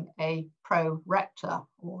becoming a pro-rector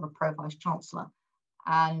or a pro-vice-chancellor.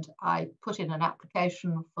 And I put in an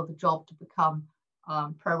application for the job to become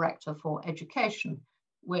pro-rector for education,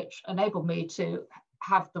 which enabled me to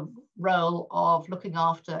have the role of looking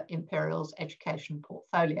after Imperial's education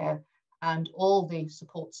portfolio and all the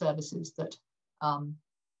support services that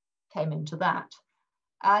came into that.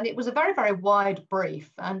 And it was a very, very wide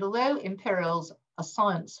brief. And although Imperial's a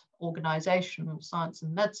science organisation, science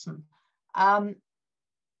and medicine,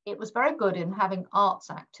 it was very good in having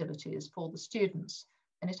arts activities for the students.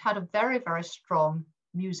 And it had a very, very strong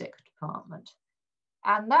music department.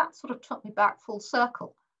 And that sort of took me back full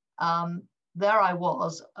circle. There I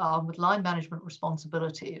was with line management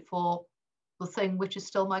responsibility for the thing which is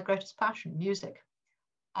still my greatest passion, music.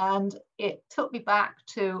 And it took me back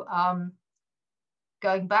to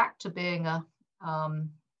going back to being a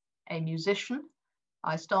musician.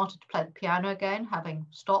 I started to play the piano again, having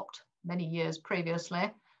stopped many years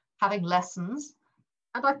previously, having lessons,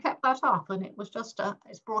 and I kept that up, and it was just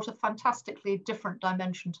it's brought a fantastically different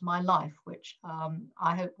dimension to my life, which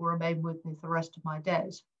I hope will remain with me for the rest of my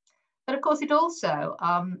days. But of course, it also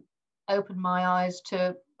opened my eyes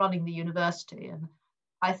to running the university, and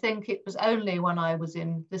I think it was only when I was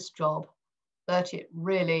in this job that it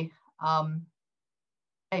really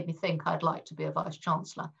made me think I'd like to be a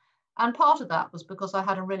vice-chancellor. And part of that was because I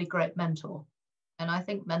had a really great mentor. And I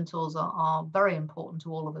think mentors are very important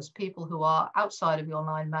to all of us, people who are outside of your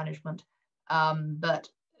line management, but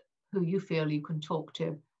who you feel you can talk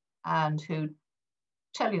to and who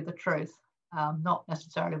tell you the truth, not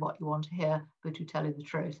necessarily what you want to hear, but who tell you the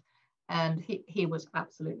truth. And he was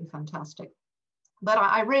absolutely fantastic. But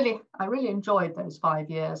I really enjoyed those 5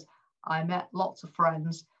 years. I met lots of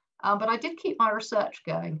friends. But I did keep my research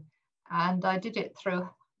going, and I did it through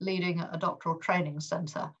leading a doctoral training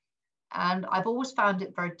centre. And I've always found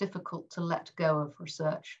it very difficult to let go of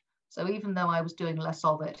research. So even though I was doing less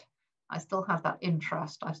of it, I still have that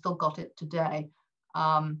interest. I've still got it today.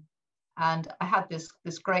 And I had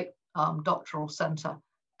this great doctoral centre,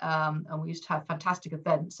 and we used to have fantastic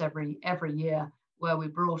events every year where we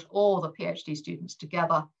brought all the PhD students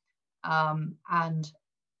together and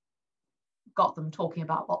got them talking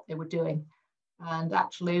about what they were doing. And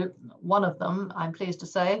actually, one of them, I'm pleased to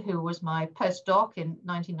say, who was my postdoc in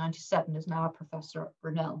 1997, is now a professor at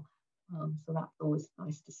Brunel. So that's always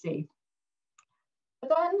nice to see. But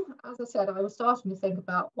then, as I said, I was starting to think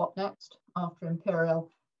about what next after Imperial.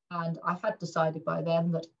 And I had decided by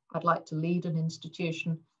then that I'd like to lead an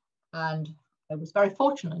institution. And I was very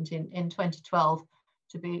fortunate in 2012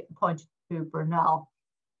 to be appointed to Brunel.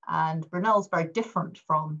 And Brunel is very different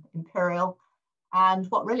from Imperial. And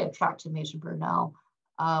what really attracted me to Brunel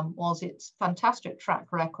was its fantastic track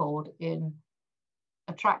record in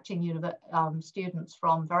attracting students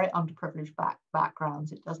from very underprivileged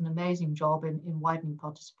backgrounds. It does an amazing job in widening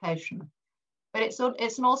participation. But it's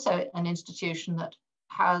also an institution that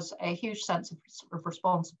has a huge sense of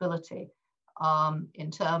responsibility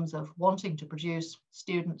in terms of wanting to produce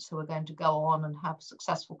students who are going to go on and have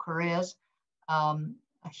successful careers,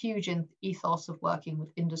 a huge ethos of working with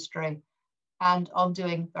industry, and on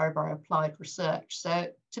doing very, very applied research. So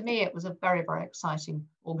to me, it was a very, very exciting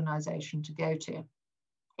organization to go to.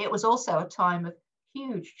 It was also a time of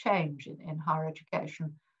huge change in higher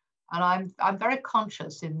education. And I'm very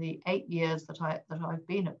conscious in the 8 years that I've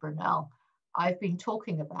been at Brunel, I've been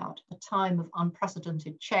talking about a time of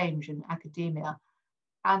unprecedented change in academia.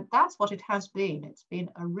 And that's what it has been. It's been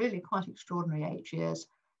a really quite extraordinary 8 years.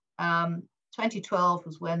 2012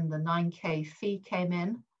 was when the 9K fee came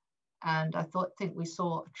in. And I think we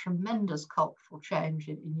saw a tremendous cultural change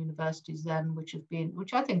in universities then, which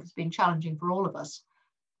I think has been challenging for all of us.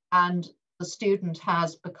 And the student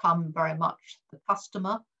has become very much the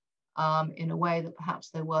customer in a way that perhaps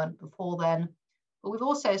they weren't before then. But we've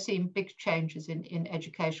also seen big changes in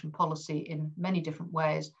education policy in many different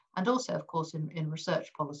ways, and also, of course, in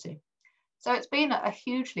research policy. So it's been a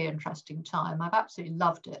hugely interesting time. I've absolutely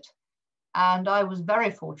loved it. And I was very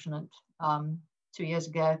fortunate 2 years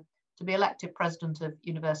ago to be elected president of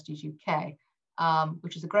Universities UK,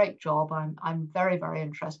 which is a great job. I'm very, very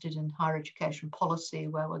interested in higher education policy,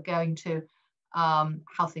 where we're going to,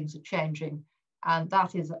 how things are changing. And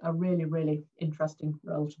that is a really, really interesting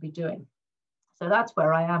role to be doing. So that's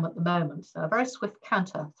where I am at the moment. So a very swift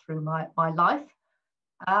canter through my life.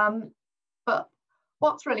 But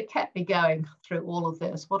what's really kept me going through all of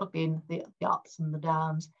this? What have been the ups and the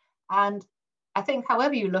downs? And I think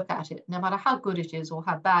however you look at it, no matter how good it is or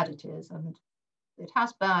how bad it is, and it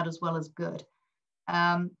has bad as well as good,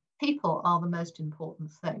 people are the most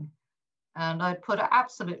important thing. And I'd put at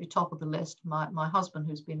absolutely top of the list my husband,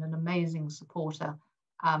 who's been an amazing supporter,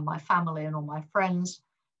 my family and all my friends,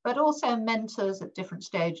 but also mentors at different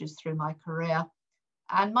stages through my career,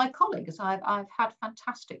 and my colleagues. I've had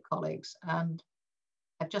fantastic colleagues, and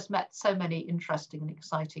I've just met so many interesting and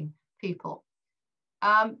exciting people.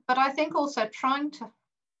 But I think also trying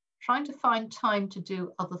to find time to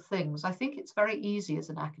do other things. I think it's very easy as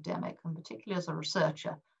an academic, and particularly as a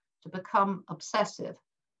researcher, to become obsessive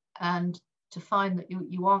and to find that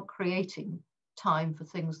you aren't creating time for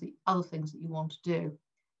other things that you want to do.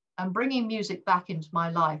 And bringing music back into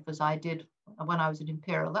my life, as I did when I was at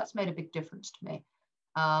Imperial, that's made a big difference to me.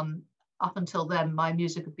 Up until then, my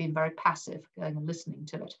music had been very passive, going and listening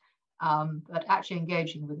to it, but actually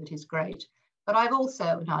engaging with it is great. But I've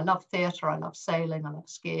also, I love theatre, I love sailing, I love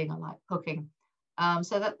skiing, I like cooking.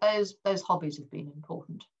 So that those hobbies have been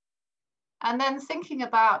important. And then thinking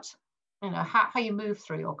about, how you move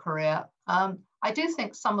through your career. I do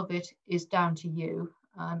think some of it is down to you.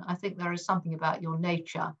 And I think there is something about your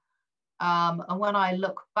nature. And when I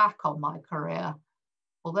look back on my career,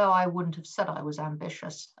 although I wouldn't have said I was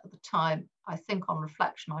ambitious at the time, I think on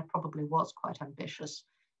reflection, I probably was quite ambitious.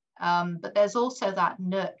 But there's also that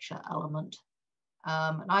nurture element.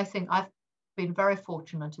 And I think I've been very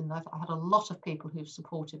fortunate in that I had a lot of people who've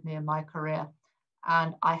supported me in my career.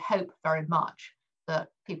 And I hope very much that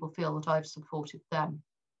people feel that I've supported them.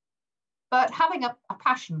 But having a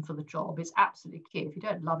passion for the job is absolutely key. If you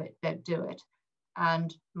don't love it, don't do it.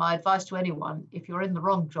 And my advice to anyone, if you're in the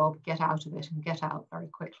wrong job, get out of it and get out very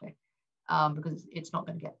quickly, because it's not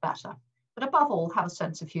going to get better. But above all, have a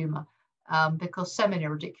sense of humour, because so many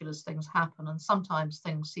ridiculous things happen, and sometimes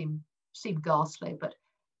things seem ghastly, but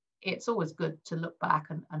it's always good to look back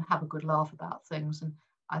and have a good laugh about things. And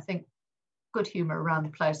I think good humour around the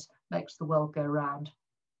place makes the world go round.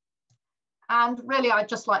 And really, I'd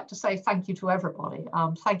just like to say thank you to everybody.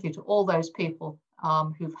 Thank you to all those people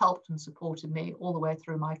who've helped and supported me all the way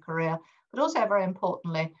through my career, but also very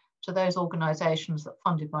importantly to those organisations that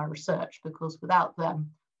funded my research, because without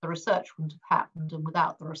them, the research wouldn't have happened, and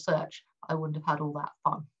without the research, I wouldn't have had all that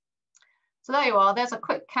fun. So there you are. There's a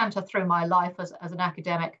quick canter through my life as an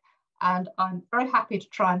academic, and I'm very happy to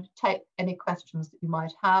try and take any questions that you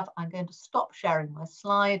might have. I'm going to stop sharing my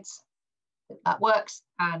slides, if that works,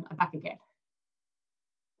 and I'm back again.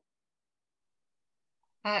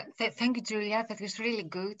 Thank you, Julia. That was really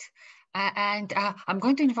good. And I'm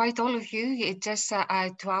going to invite all of you just to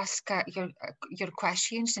ask your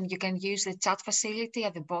questions, and you can use the chat facility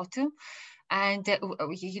at the bottom. And,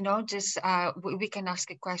 we can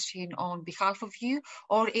ask a question on behalf of you,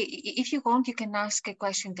 or if you want, you can ask a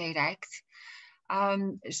question direct.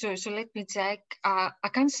 So let me check. I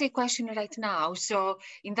can't say a question right now. So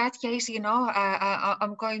in that case,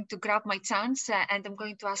 I'm going to grab my chance and I'm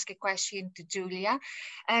going to ask a question to Julia.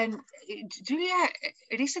 And Julia,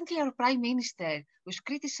 recently our Prime Minister was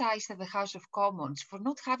criticized at the House of Commons for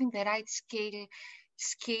not having the right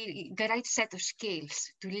the right set of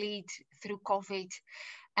skills to lead through COVID.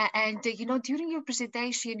 And you know, during your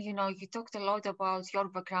presentation, you know, you talked a lot about your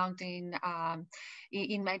background in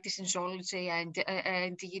medicine zoology and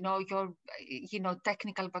you know, your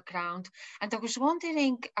technical background. And I was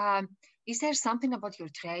wondering, is there something about your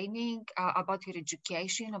training, about your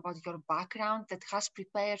education, about your background that has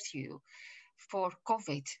prepared you for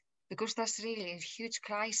COVID? Because that's really a huge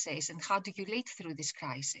crisis. And how do you lead through this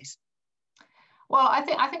crisis? Well, I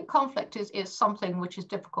think conflict is something which is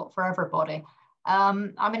difficult for everybody. I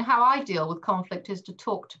mean, how I deal with conflict is to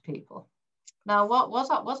talk to people. Now,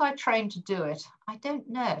 was I trained to do it? I don't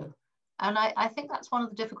know. And I think that's one of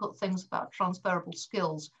the difficult things about transferable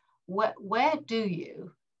skills. Where do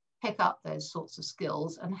you pick up those sorts of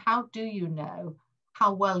skills, and how do you know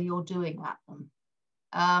how well you're doing at them?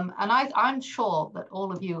 And I'm sure that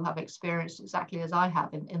all of you have experienced exactly as I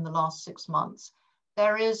have in the last 6 months.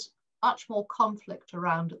 There is much more conflict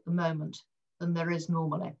around at the moment than there is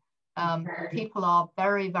normally. People are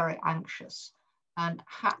very, very anxious. And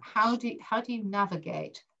how do you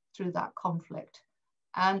navigate through that conflict?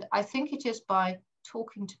 And I think it is by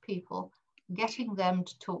talking to people, getting them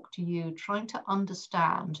to talk to you, trying to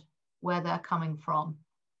understand where they're coming from,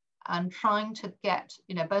 and trying to get,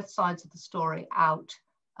 you know, both sides of the story out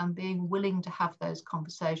and being willing to have those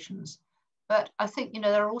conversations. But I think, you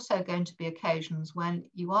know, there are also going to be occasions when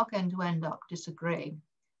you are going to end up disagreeing,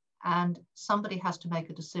 and somebody has to make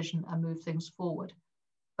a decision and move things forward.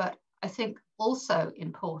 But I think also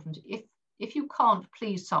important, if you can't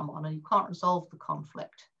please someone and you can't resolve the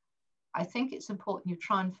conflict, I think it's important you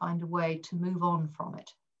try and find a way to move on from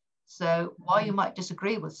it. So while you might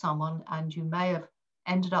disagree with someone and you may have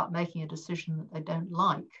ended up making a decision that they don't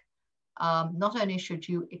like, not only should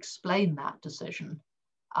you explain that decision,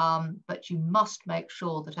 but you must make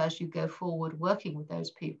sure that as you go forward working with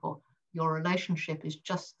those people, your relationship is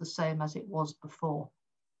just the same as it was before.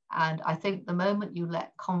 And I think the moment you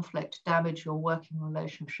let conflict damage your working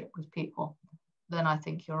relationship with people, then I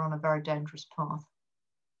think you're on a very dangerous path.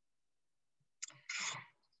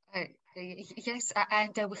 Yes,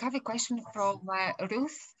 and we have a question from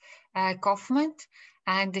Ruth Kaufman,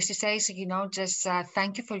 and she says, you know, just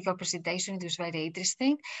thank you for your presentation. It was very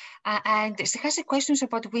interesting. And she has a question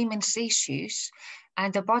about women's issues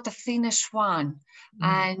and about Athena SWAN.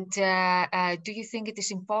 And do you think it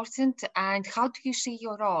is important? And how do you see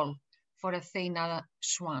your role for Athena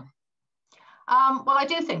SWAN? Well, I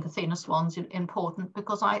do think Athena SWAN's important,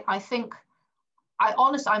 because I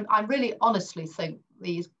really honestly think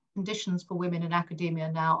these conditions for women in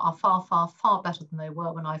academia now are far, far, far better than they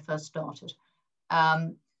were when I first started.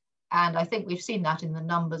 And I think we've seen that in the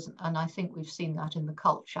numbers, and I think we've seen that in the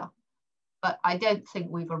culture. But I don't think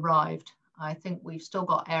we've arrived. I think we've still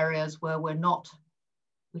got areas where we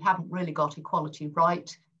haven't really got equality right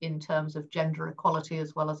in terms of gender equality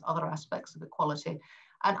as well as other aspects of equality.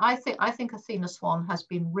 And I think Athena SWAN has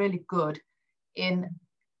been really good in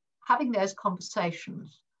having those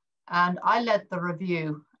conversations. And I led the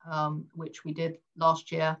review, which we did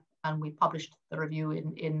last year, and we published the review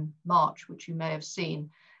in March, which you may have seen.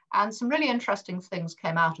 And some really interesting things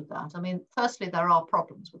came out of that. I mean, firstly, there are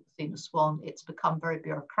problems with Athena SWAN. It's become very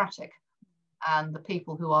bureaucratic. And the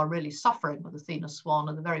people who are really suffering with Athena SWAN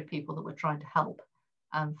are the very people that we're trying to help.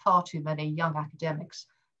 And far too many young academics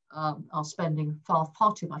are spending far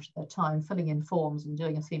too much of their time filling in forms and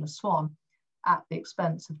doing Athena SWAN at the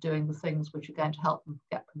expense of doing the things which are going to help them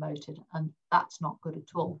get promoted. And that's not good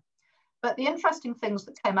at all. But the interesting things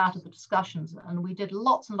that came out of the discussions, and we did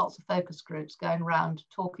lots and lots of focus groups going around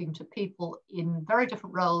talking to people in very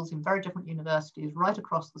different roles, in very different universities, right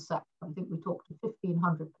across the sector. I think we talked to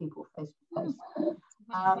 1,500 people face to face.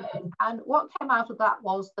 And what came out of that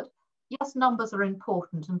was that, yes, numbers are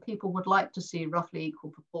important, and people would like to see roughly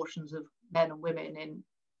equal proportions of men and women in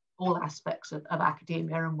all aspects of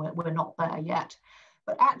academia, and we're not there yet.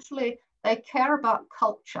 But actually, they care about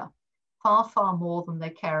culture far, far more than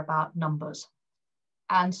they care about numbers.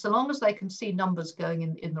 And so long as they can see numbers going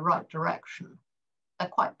in the right direction, they're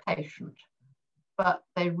quite patient. But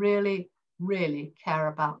they really, really care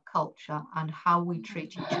about culture and how we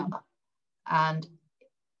treat each other. And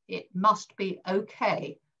it must be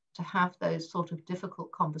okay to have those sort of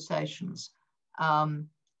difficult conversations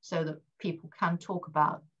so that people can talk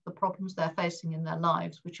about the problems they're facing in their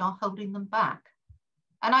lives, which are holding them back.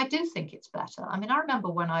 And I do think it's better. I mean, I remember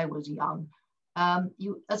when I was young,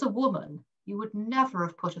 as a woman, you would never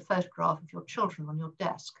have put a photograph of your children on your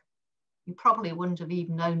desk. You probably wouldn't have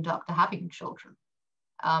even owned up to having children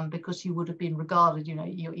because you would have been regarded, you know,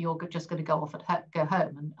 you're just going to go off go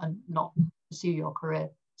home and not pursue your career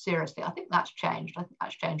seriously. I think that's changed. I think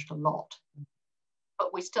that's changed a lot.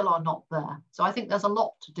 But we still are not there. So I think there's a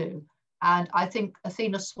lot to do. And I think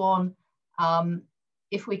Athena SWAN,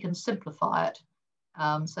 if we can simplify it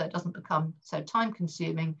so it doesn't become so time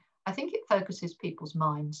consuming, I think it focuses people's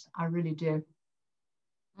minds. I really do.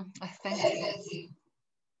 Thank you.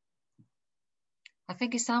 I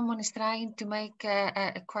think someone is trying to make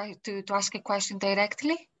to ask a question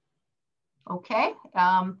directly. Okay.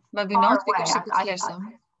 Maybe not, because I could hear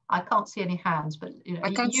some. I can't see any hands, but you know,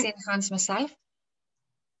 I can't see any hands myself.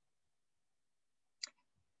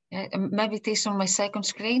 Maybe it is on my second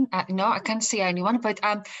screen. No, I can't see anyone, but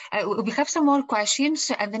we have some more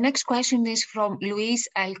questions. And the next question is from Louise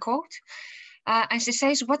Elcoat. And she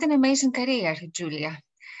says, what an amazing career, Julia.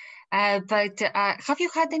 But have you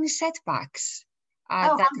had any setbacks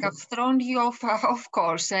that have thrown you off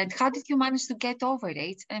course? And how did you manage to get over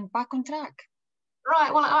it and back on track?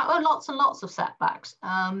 Right, well, lots and lots of setbacks.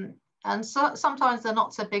 And so sometimes they're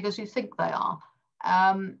not so big as you think they are.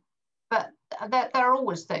 But there are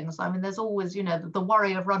always things. I mean, there's always, you know, the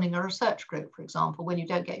worry of running a research group, for example, when you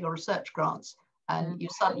don't get your research grants, and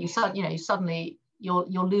suddenly you're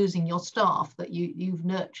losing your staff that you've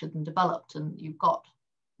nurtured and developed, and you've got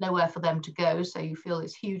nowhere for them to go. So you feel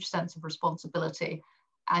this huge sense of responsibility,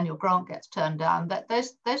 and your grant gets turned down.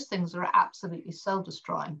 Those things are absolutely soul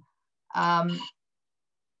destroying.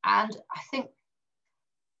 And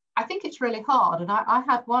I think it's really hard. And I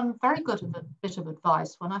had one very good bit of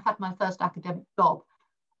advice when I had my first academic job.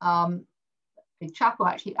 The chap who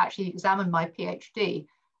actually examined my PhD,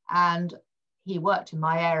 and he worked in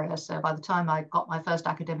my area. So by the time I got my first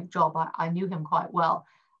academic job, I knew him quite well.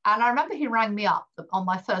 And I remember he rang me up on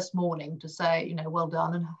my first morning to say, you know, well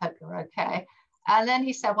done and I hope you're okay. And then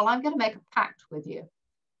he said, well, I'm going to make a pact with you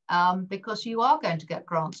because you are going to get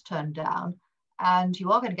grants turned down. And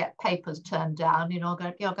you are going to get papers turned down. You're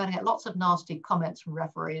going to get lots of nasty comments from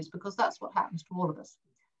referees, because that's what happens to all of us.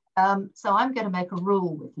 So I'm going to make a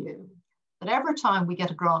rule with you that every time we get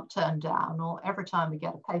a grant turned down, or every time we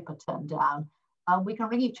get a paper turned down, we can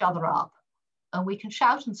ring each other up and we can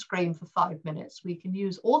shout and scream for 5 minutes. We can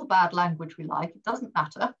use all the bad language we like. It doesn't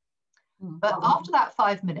matter. But after that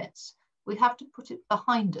 5 minutes, we have to put it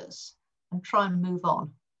behind us and try and move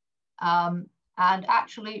on. And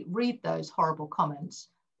actually read those horrible comments,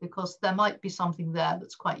 because there might be something there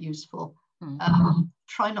that's quite useful.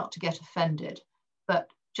 Try not to get offended, but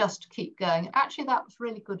just keep going. Actually, that was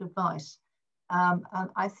really good advice. And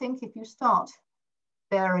I think if you start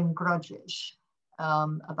bearing grudges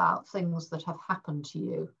about things that have happened to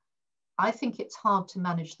you, I think it's hard to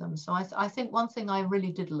manage them. So I think one thing I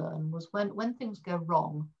really did learn was when things go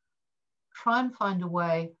wrong, try and find a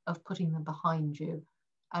way of putting them behind you,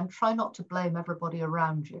 and try not to blame everybody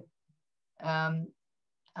around you. And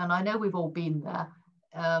I know we've all been there,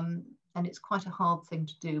 and it's quite a hard thing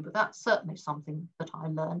to do, but that's certainly something that I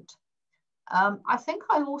learnt. I think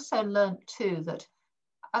I also learnt too that,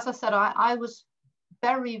 as I said, I was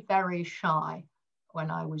very, very shy when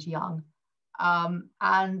I was young,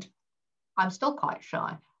 and I'm still quite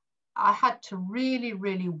shy. I had to really,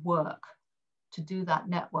 really work to do that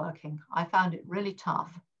networking. I found it really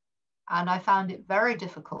tough. And I found it very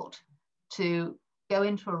difficult to go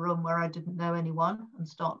into a room where I didn't know anyone and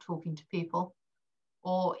start talking to people,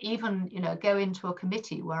 or even, you know, go into a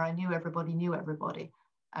committee where I knew everybody,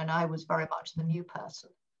 and I was very much the new person.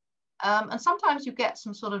 And sometimes you get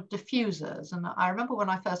some sort of diffusers. And I remember when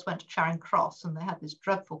I first went to Charing Cross, and they had this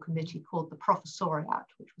dreadful committee called the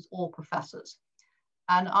Professoriate, which was all professors.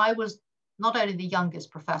 And I was not only the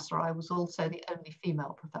youngest professor, I was also the only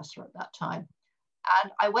female professor at that time.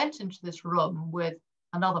 And I went into this room with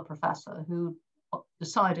another professor who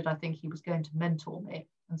decided, I think, he was going to mentor me,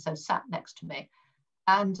 and so sat next to me.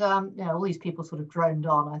 And you know, all these people sort of droned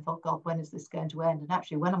on. I thought, God, when is this going to end? And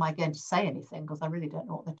actually, when am I going to say anything? Because I really don't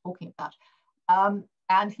know what they're talking about.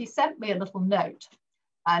 And he sent me a little note,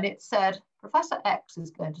 and it said, Professor X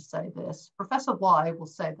is going to say this, Professor Y will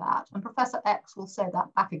say that, and Professor X will say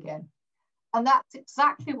that back again. And that's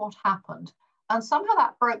exactly what happened. And somehow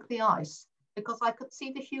that broke the ice, because I could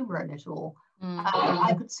see the humor in it all.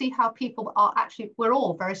 I could see how people are actually, we're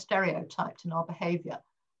all very stereotyped in our behavior.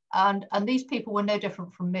 And these people were no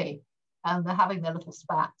different from me. And they're having their little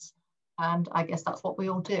spats. And I guess that's what we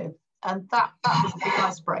all do. And that was a big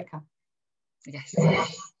icebreaker. Yes.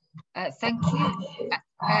 Thank you.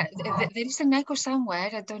 There is an echo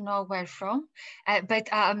somewhere. I don't know where from. But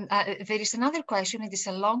there is another question. It is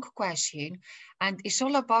a long question. And it's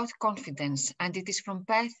all about confidence. And it is from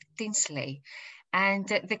Beth Tinsley. And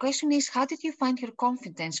the question is, how did you find your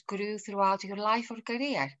confidence grew throughout your life or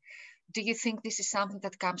career? Do you think this is something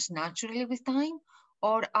that comes naturally with time?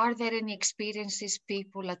 Or are there any experiences,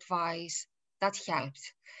 people, advice that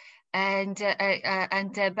helped? And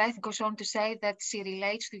Beth goes on to say that she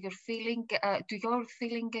relates to your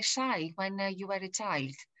feeling shy when you were a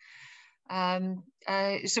child.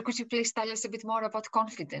 So could you please tell us a bit more about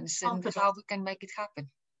confidence and how we can make it happen?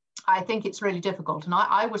 I think it's really difficult. And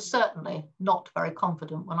I was certainly not very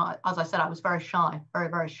confident when as I said, I was very shy, very,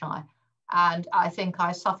 very shy. And I think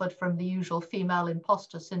I suffered from the usual female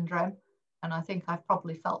imposter syndrome. And I think I've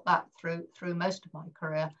probably felt that through most of my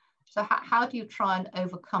career. So how do you try and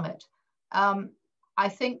overcome it? I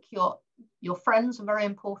think your friends are very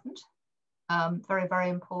important, very, very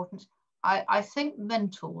important. I think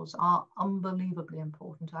mentors are unbelievably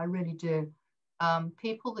important. I really do.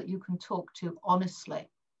 People that you can talk to honestly,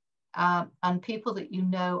 and people that you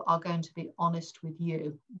know are going to be honest with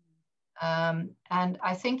you. And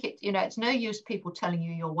I think it's no use people telling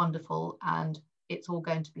you you're wonderful and it's all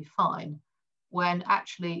going to be fine, when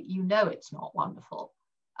actually you know it's not wonderful,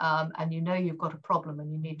 and you know you've got a problem and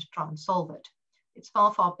you need to try and solve it. It's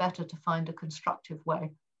far, far better to find a constructive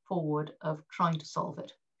way forward of trying to solve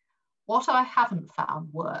it. What I haven't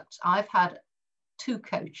found works. I've had 2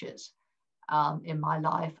 coaches in my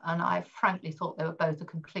life, and I frankly thought they were both a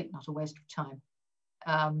complete and utter waste of time.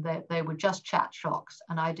 They were just chat shocks,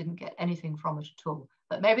 and I didn't get anything from it at all.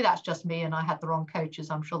 But maybe that's just me and I had the wrong coaches.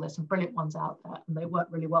 I'm sure there's some brilliant ones out there and they work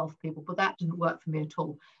really well for people, but that didn't work for me at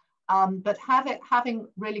all. But having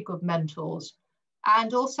really good mentors,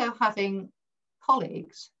 and also having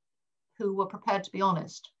colleagues who were prepared to be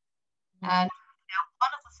honest. And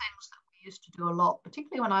one of the things that we used to do a lot,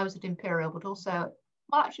 particularly when I was at Imperial, but also,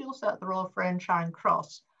 well, actually also at the Royal Free and Charing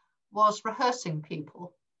Cross, was rehearsing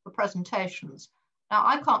people for presentations. Now,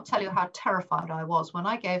 I can't tell you how terrified I was when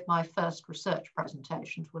I gave my first research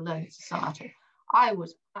presentation to a learned society. I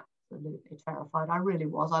was absolutely terrified. I really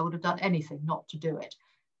was. I would have done anything not to do it.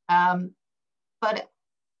 But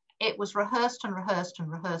it was rehearsed and rehearsed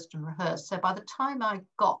and rehearsed and rehearsed. So by the time I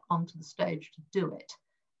got onto the stage to do it,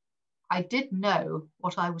 I did know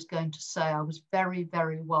what I was going to say. I was very,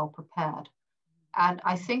 very well prepared. And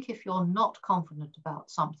I think if you're not confident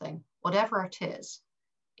about something, whatever it is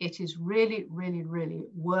really, really, really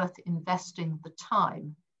worth investing the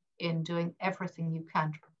time in doing everything you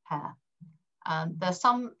can to prepare. And there's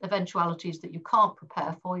some eventualities that you can't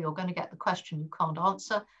prepare for. You're going to get the question you can't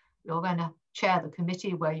answer. You're going to chair the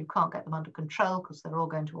committee where you can't get them under control because they're all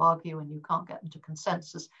going to argue and you can't get them to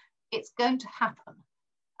consensus. It's going to happen.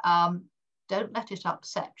 Don't let it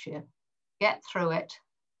upset you. Get through it,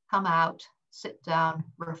 come out, sit down,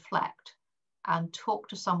 reflect, and talk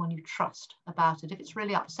to someone you trust about it. If it's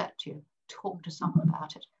really upset you, talk to someone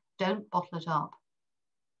about it. Don't bottle it up.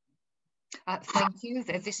 Thank you.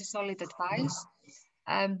 This is solid advice.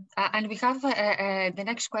 And we have the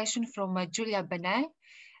next question from Julia Benet.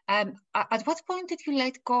 At what point did you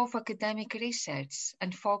let go of academic research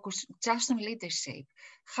and focus just on leadership?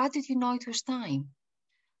 How did you know it was time?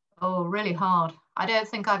 Oh, really hard. I don't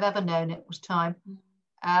think I've ever known it was time.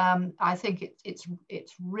 I think it's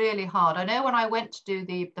really hard. I know when I went to do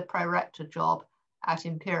the pro-rector job at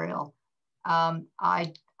Imperial,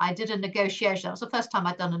 I did a negotiation. That was the first time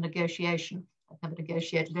I'd done a negotiation. I'd never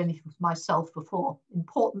negotiated anything for myself before.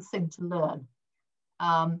 Important thing to learn.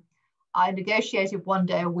 I negotiated 1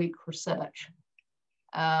 day a week research.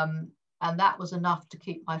 And that was enough to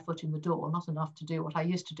keep my foot in the door. Not enough to do what I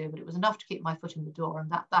used to do, but it was enough to keep my foot in the door,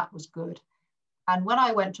 and that was good. And when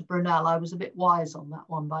I went to Brunel, I was a bit wise on that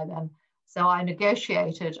one by then. So I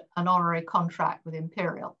negotiated an honorary contract with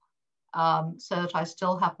Imperial so that I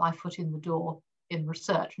still have my foot in the door in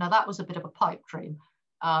research. Now, that was a bit of a pipe dream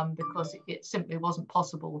because it simply wasn't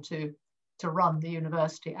possible to run the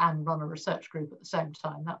university and run a research group at the same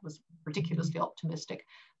time. That was ridiculously optimistic.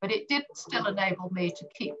 But it did still enable me to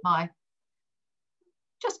keep my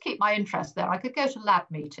interest there. I could go to lab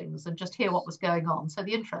meetings and just hear what was going on. So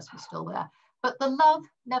the interest was still there. But the love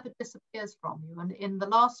never disappears from you. And in the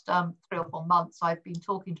last 3 or 4 months, I've been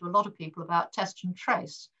talking to a lot of people about test and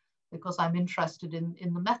trace because I'm interested in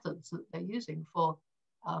the methods that they're using for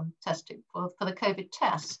testing for the COVID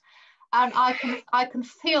tests. And I can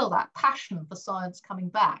feel that passion for science coming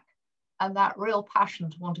back and that real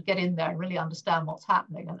passion to want to get in there and really understand what's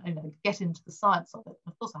happening and get into the science of it.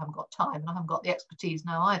 And of course, I haven't got time and I haven't got the expertise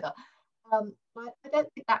now either. But I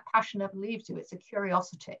don't think that passion ever leaves you. It's a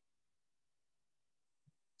curiosity.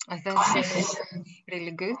 I think that's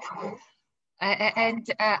really good. I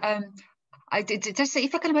did just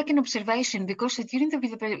if I can make an observation, because during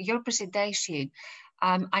your presentation,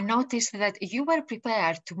 I noticed that you were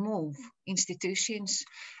prepared to move institutions.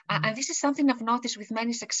 And this is something I've noticed with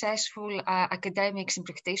many successful academics and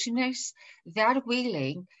practitioners. They are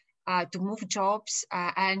willing to move jobs,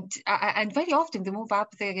 and very often to move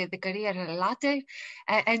up the career ladder.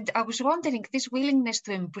 And I was wondering, this willingness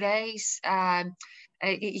to embrace,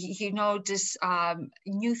 you know, just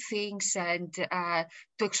new things and to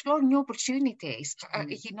explore new opportunities,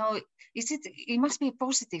 you know, it must be a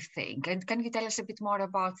positive thing. And can you tell us a bit more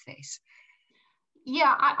about this?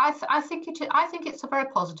 Yeah, I think it's a very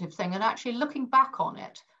positive thing. And actually looking back on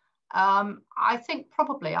it, I think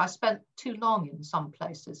probably I spent too long in some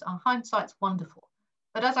places, and hindsight's wonderful.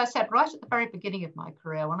 But as I said, right at the very beginning of my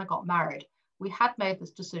career, when I got married, we had made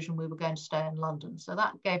this decision we were going to stay in London. So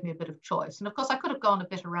that gave me a bit of choice. And of course, I could have gone a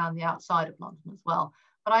bit around the outside of London as well.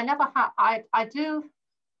 But I never had, I do,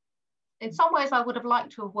 in some ways, I would have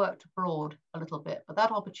liked to have worked abroad a little bit, but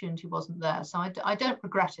that opportunity wasn't there. So I don't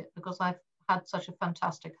regret it, because I've had such a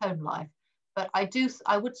fantastic home life. But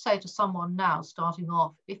I would say to someone now starting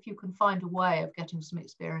off, if you can find a way of getting some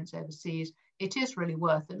experience overseas, it is really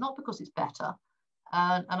worth it, not because it's better.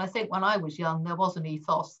 And I think when I was young, there was an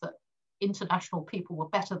ethos that international people were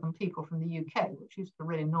better than people from the UK, which used to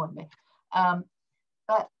really annoy me.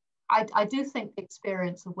 But I do think the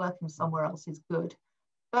experience of working somewhere else is good.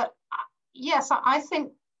 But yes, I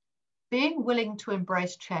think being willing to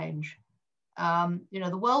embrace change. You know,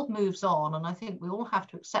 the world moves on, and I think we all have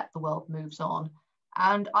to accept the world moves on.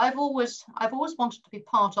 And I've always wanted to be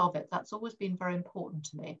part of it. That's always been very important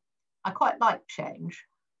to me. I quite like change.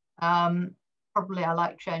 Probably I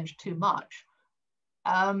like change too much.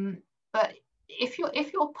 But if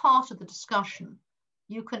you're part of the discussion,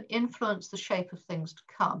 you can influence the shape of things to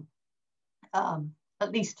come.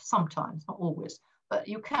 At least sometimes, not always. But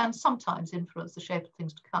you can sometimes influence the shape of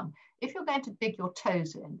things to come. If you're going to dig your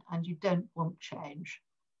toes in and you don't want change,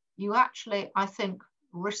 you actually, I think,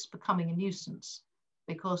 risk becoming a nuisance,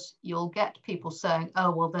 because you'll get people saying,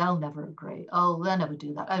 oh, well, they'll never agree. Oh, they'll never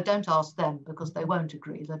do that. Oh, don't ask them, because they won't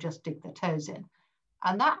agree. They'll just dig their toes in.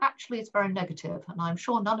 And that actually is very negative. And I'm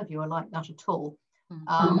sure none of you are like that at all.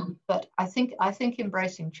 But I think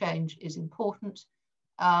embracing change is important.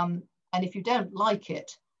 And if you don't like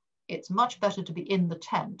it, it's much better to be in the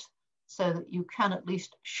tent, so that you can at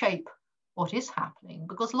least shape what is happening,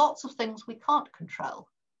 because lots of things we can't control.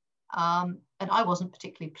 And I wasn't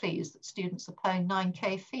particularly pleased that students are paying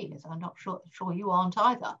 9K fees. I'm not sure you aren't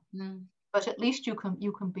either. But at least you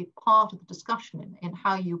can be part of the discussion in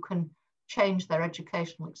how you can change their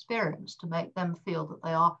educational experience to make them feel that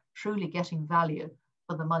they are truly getting value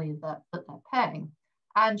for the money that they're paying.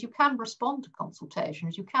 And you can respond to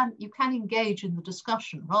consultations. You can engage in the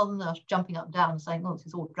discussion rather than jumping up and down and saying, "Oh, this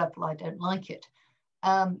is all dreadful. I don't like it."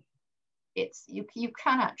 You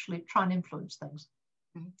can actually try and influence things,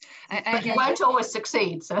 but you won't always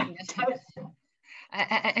succeed. So.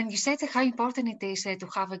 And you said how important it is to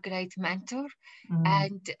have a great mentor.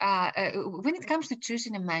 And when it comes to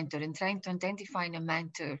choosing a mentor and trying to identify a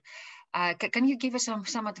mentor, can you give us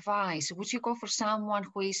some advice? Would you go for someone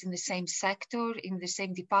who is in the same sector, in the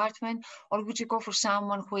same department, or would you go for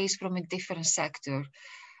someone who is from a different sector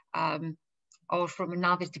or from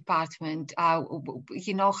another department?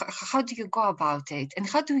 You know, how do you go about it? And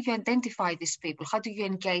how do you identify these people? How do you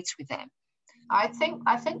engage with them? I think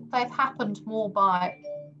they've happened more by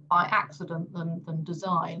accident than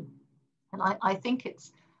design. And I think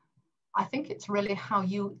it's really how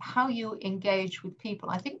you engage with people.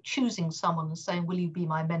 I think choosing someone and saying, will you be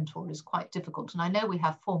my mentor, is quite difficult. And I know we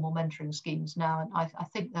have formal mentoring schemes now, and I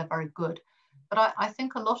think they're very good. But I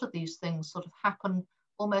think a lot of these things sort of happen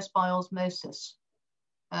almost by osmosis.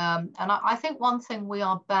 And I think one thing we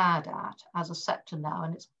are bad at as a sector now,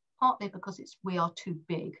 and it's partly because we are too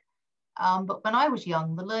big. But when I was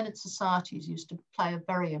young, the learned societies used to play a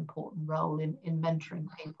very important role in mentoring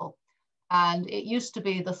people. And it used to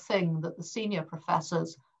be the thing that the senior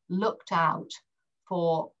professors looked out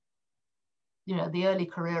for, you know, the early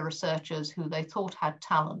career researchers who they thought had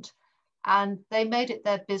talent. And they made it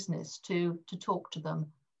their business to talk to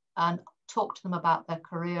them and talk to them about their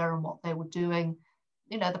career and what they were doing.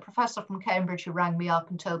 You know, the professor from Cambridge who rang me up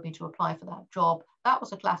and told me to apply for that job, that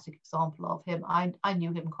was a classic example of him. I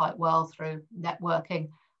knew him quite well through networking.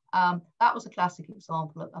 That was a classic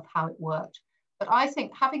example of how it worked. But I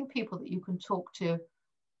think having people that you can talk to,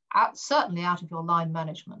 certainly out of your line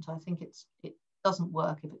management, I think it doesn't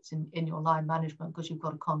work if it's in your line management because you've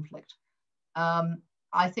got a conflict.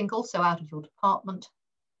 I think also out of your department.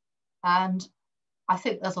 And I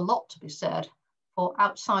think there's a lot to be said for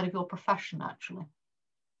outside of your profession, actually.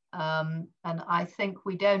 And I think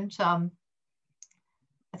we don't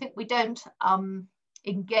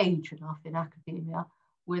engage enough in academia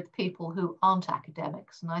with people who aren't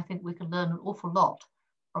academics. And I think we can learn an awful lot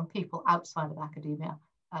from people outside of academia.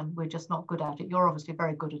 and we're just not good at it. You're obviously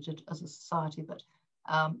very good at it as a society, but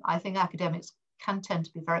I think academics can tend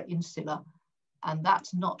to be very insular, and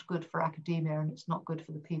that's not good for academia, and it's not good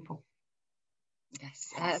for the people.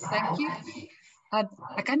 Yes, thank you.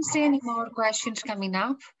 I can't see any more questions coming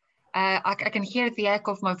up. I can hear the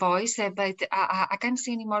echo of my voice, but I can't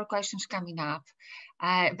see any more questions coming up.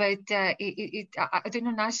 I don't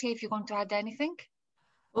know, Nasia, if you want to add anything?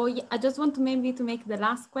 Oh, yeah, I just want to maybe to make the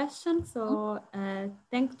last question. So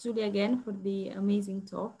thank Julia again for the amazing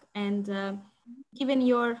talk. And given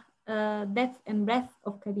your depth and breadth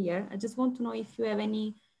of career, I just want to know if you have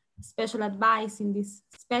any special advice in these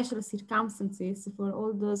special circumstances for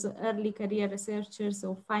all those early career researchers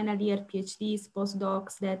or final year PhDs,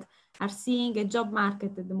 postdocs that are seeing a job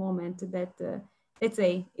market at the moment that, let's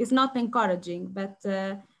say, is not encouraging, but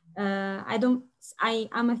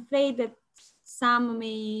I'm afraid that some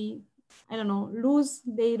may, I don't know, lose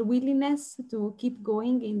their willingness to keep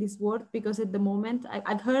going in this world, because at the moment,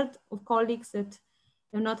 I've heard of colleagues that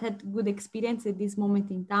have not had good experience at this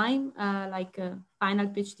moment in time, like final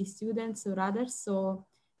PhD students or others. So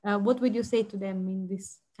what would you say to them in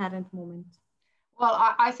this current moment? Well,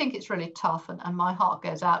 I think it's really tough, and my heart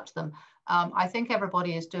goes out to them. I think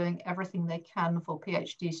everybody is doing everything they can for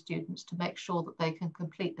PhD students to make sure that they can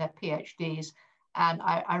complete their PhDs. And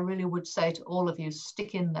I really would say to all of you,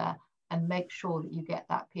 stick in there and make sure that you get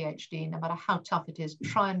that PhD, no matter how tough it is.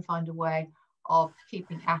 Try and find a way of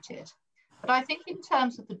keeping at it. But I think in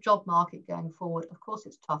terms of the job market going forward, of course,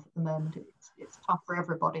 it's tough at the moment. It's tough for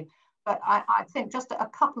everybody. But I think just a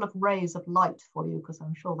couple of rays of light for you, because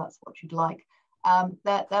I'm sure that's what you'd like.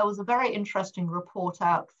 There was a very interesting report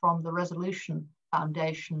out from the Resolution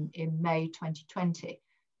Foundation in May 2020.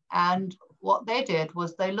 And what they did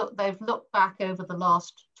was they've looked back over the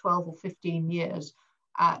last 12 or 15 years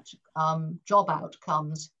at job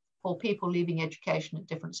outcomes for people leaving education at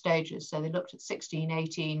different stages. So they looked at 16,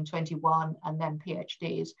 18, 21, and then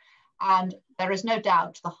PhDs. And there is no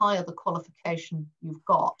doubt the higher the qualification you've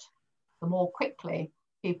got, the more quickly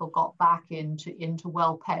people got back into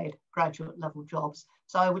well-paid graduate level jobs.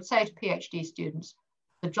 So I would say to PhD students,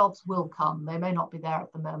 the jobs will come. They may not be there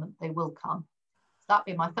at the moment, they will come. That'd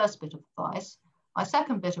be my first bit of advice. My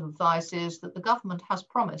second bit of advice is that the government has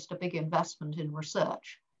promised a big investment in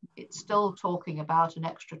research. It's still talking about an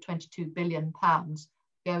extra £22 billion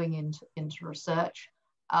going into research.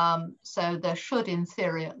 So there should, in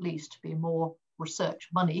theory at least, be more research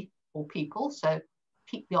money for people. So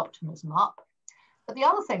keep the optimism up. But the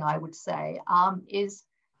other thing I would say is,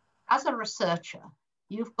 as a researcher,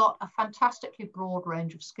 you've got a fantastically broad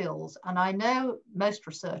range of skills. And I know most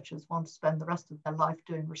researchers want to spend the rest of their life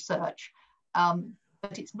doing research,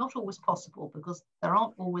 but it's not always possible because there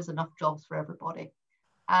aren't always enough jobs for everybody.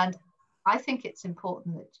 And I think it's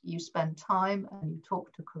important that you spend time and you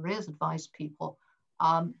talk to careers advice people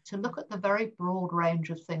to look at the very broad range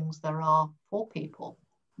of things there are for people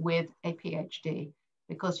with a PhD,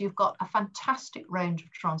 because you've got a fantastic range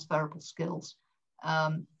of transferable skills.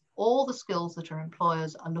 All the skills that our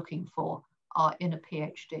employers are looking for are in a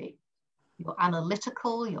PhD. You're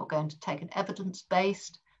analytical, you're going to take an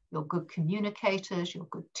evidence-based, you're good communicators, you're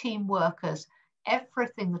good team workers,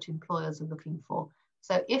 everything that employers are looking for.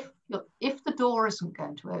 So if the door isn't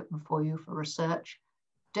going to open for you for research,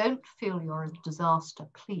 don't feel you're a disaster,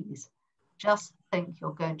 please. Just think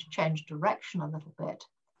you're going to change direction a little bit,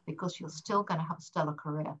 because you're still going to have a stellar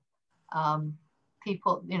career.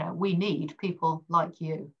 People, we need people like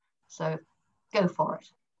you. So go for it.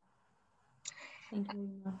 Thank you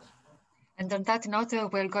very much. And on that note,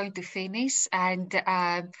 we're going to finish, and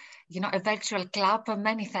a virtual clap.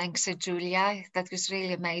 Many thanks, Julia. That was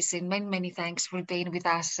really amazing. Many thanks for being with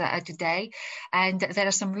us today. And there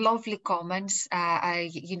are some lovely comments,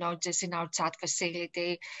 just in our chat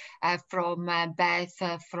facility from Beth,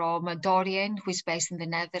 from Dorian, who is based in the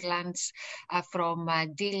Netherlands, from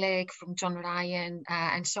Dilek, from John Ryan,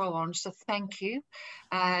 and so on. So thank you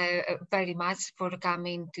very much for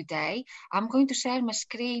coming today. I'm going to share my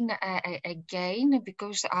screen again,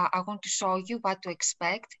 because I want to show you what to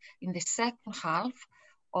expect in the second half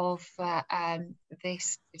of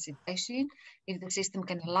this presentation, if the system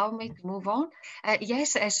can allow me to move on.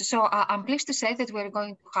 Yes, so I'm pleased to say that we're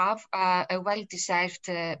going to have a well-deserved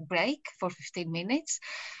break for 15 minutes.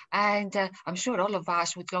 And I'm sure all of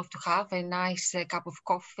us would love to have a nice cup of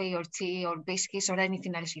coffee or tea or biscuits or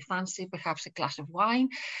anything else you fancy, perhaps a glass of wine.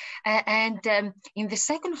 In the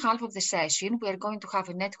second half of the session, we are going to have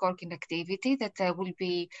a networking activity that will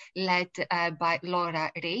be led by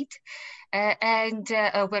Laura Reed.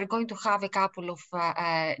 we're going to have a couple of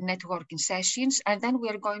networking sessions, and then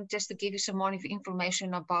we're going just to give you some more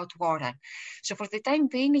information about water. So for the time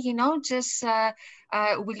being, you know, just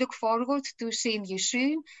we look forward to seeing you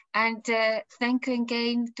soon, and thank you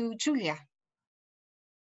again to Julia.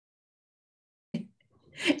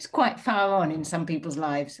 It's quite far on in some people's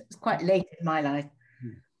lives. It's quite late in my life.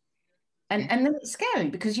 And then it's scary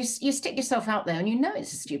because you stick yourself out there and you know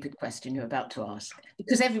it's a stupid question you're about to ask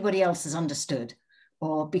because everybody else has understood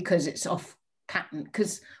or because it's off pattern.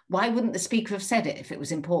 Because why wouldn't the speaker have said it if it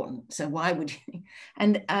was important? So why would you?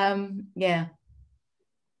 And yeah.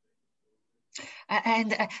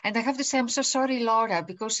 And I have to say, I'm so sorry, Laura,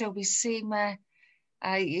 because we seem,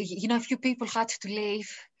 you know, a few people had to leave.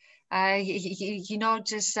 You know,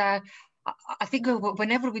 just I think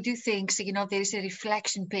whenever we do things, you know, there is a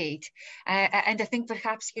reflection bit, and I think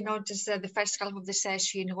perhaps, you know, just the first half of the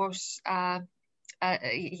session was,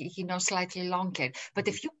 you know, slightly longer. But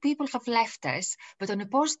a few people have left us. But on the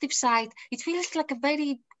positive side, it feels like a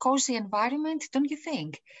very cozy environment, don't you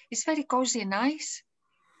think? It's very cozy and nice.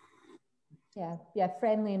 Yeah,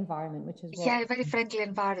 friendly environment, which is what... Yeah, a very friendly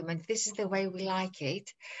environment. This is the way we like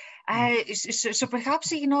it. So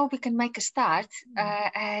perhaps, you know, we can make a start.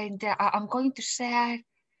 And I'm going to share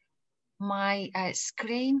my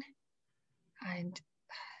screen.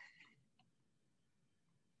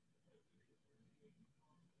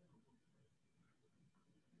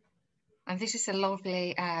 And this is a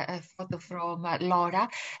lovely photo from Laura.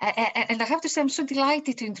 And I have to say, I'm so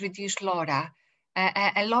delighted to introduce Laura.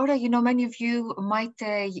 And Laura, you know, many of you might,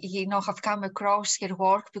 you know, have come across her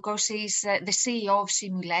work because she's the CEO of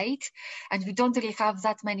Simulate, and we don't really have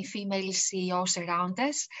that many female CEOs around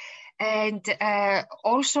us. And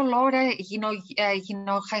also, Laura, you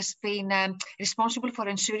know, has been responsible for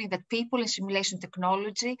ensuring that people in simulation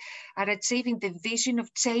technology are achieving the vision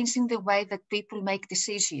of changing the way that people make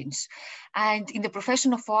decisions. And in the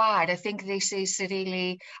profession of OR, I think this is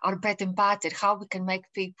really our bread and butter, how we can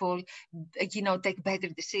make people, you know, take better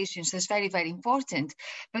decisions. That's very, very important.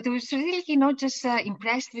 But I was really, you know, just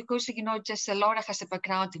impressed because, you know, just Laura has a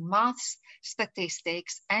background in maths,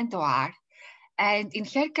 statistics, and OR. And in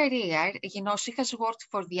her career, you know, she has worked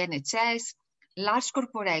for the NHS, large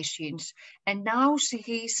corporations, and now she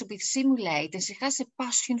is with Simulate, and she has a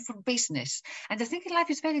passion for business. And I think in life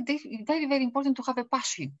is very, very, very important to have a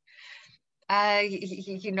passion,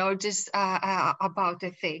 you know, just about the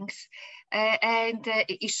things. And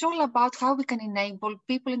it's all about how we can enable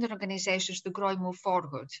people in the organizations to grow and move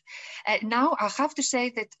forward. Now, I have to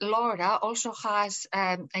say that Laura also has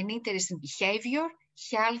an interest in behavior,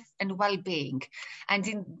 health, and well-being. And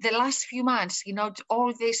in the last few months, you know,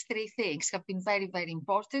 all these three things have been very, very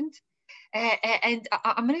important. And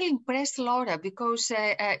I'm really impressed, Laura, because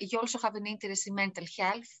you also have an interest in mental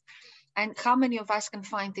health. And how many of us can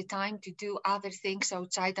find the time to do other things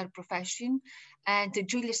outside our profession? And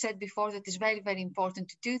Julia said before that it's very, very important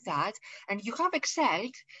to do that. And you have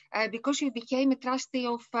excelled because you became a trustee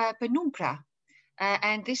of Penumbra.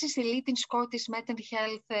 And this is a leading Scottish mental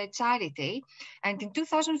health charity. And in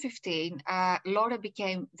 2015, Laura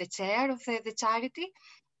became the chair of the charity.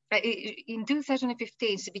 In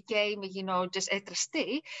 2015, she became, you know, just a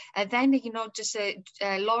trustee. And then, you know, just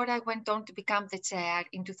Laura went on to become the chair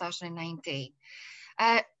in 2019.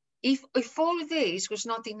 If all this was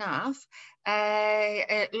not enough,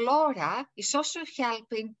 Laura is also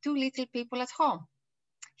helping two little people at home,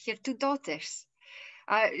 her two daughters.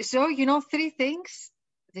 So, you know, three things: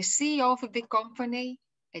 the CEO of a big company,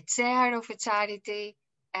 a chair of a charity,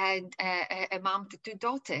 and a mom to two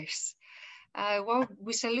daughters. Well,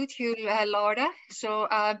 we salute you, Laura. So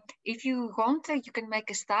if you want, you can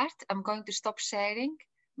make a start. I'm going to stop sharing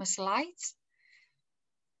my slides.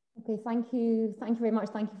 Okay, thank you. Thank you very much.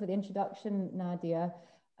 Thank you for the introduction, Nadia.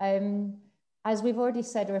 As we've already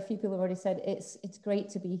said, or a few people have already said, it's great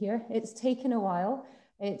to be here. It's taken a while.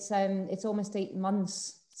 It's almost 8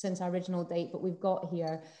 months since our original date, but we've got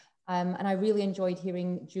here. And I really enjoyed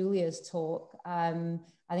hearing Julia's talk.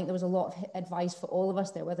 I think there was a lot of advice for all of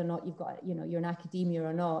us there, whether or not you've got, you know, you're in academia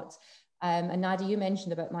or not. And Nadia, you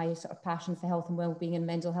mentioned about my sort of passion for health and well-being and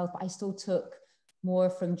mental health, but I still took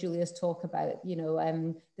more from Julia's talk about, you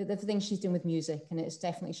know, the things she's doing with music, and it's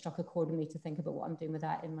definitely struck a chord with me to think about what I'm doing with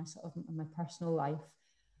that in my sort of my personal life.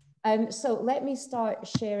 So let me start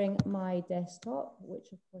sharing my desktop,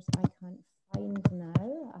 which of course I can't find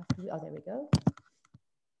now. Oh, there we go.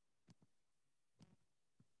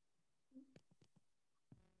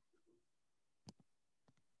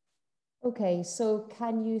 Okay, so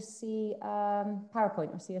can you see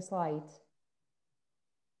PowerPoint or see a slide?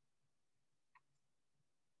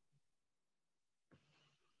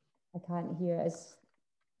 I can't hear as.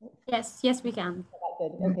 Yes, we can.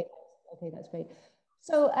 Good. Okay, okay, that's great.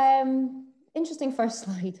 So, interesting first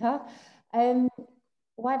slide, huh?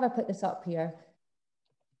 Why have I put this up here?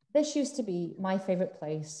 This used to be my favorite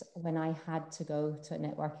place when I had to go to a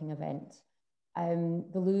networking event.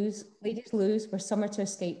 The ladies' loos were somewhere to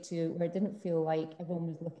escape to, where it didn't feel like everyone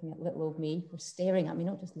was looking at little old me, or staring at me,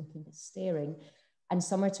 not just looking, but staring, and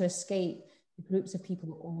somewhere to escape the groups of people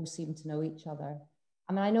who almost seemed to know each other.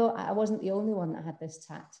 I mean, I know I wasn't the only one that had this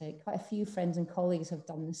tactic. Quite a few friends and colleagues have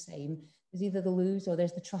done the same. There's either the loos or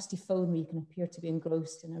there's the trusty phone where you can appear to be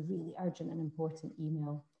engrossed in a really urgent and important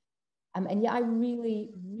email. And yeah, I really,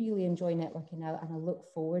 really enjoy networking now, and I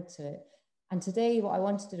look forward to it. And today, what I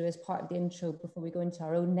wanted to do as part of the intro before we go into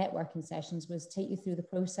our own networking sessions was take you through the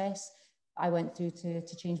process I went through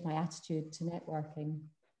to change my attitude to networking.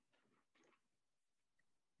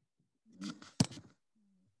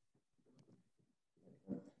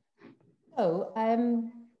 So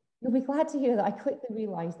you'll be glad to hear that I quickly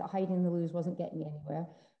realised that hiding in the loos wasn't getting me anywhere.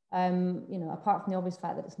 You know, apart from the obvious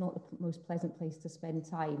fact that it's not the most pleasant place to spend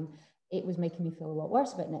time, it was making me feel a lot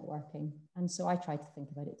worse about networking. And so I tried to think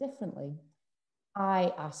about it differently.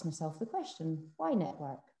 I asked myself the question, why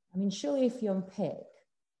network? I mean, surely if you unpick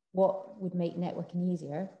what would make networking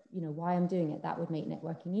easier, you know, why I'm doing it, that would make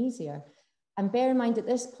networking easier. And bear in mind at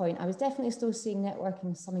this point, I was definitely still seeing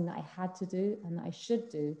networking as something that I had to do and that I should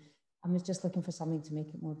do. I was just looking for something to make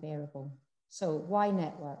it more bearable. So why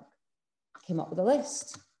network? I came up with a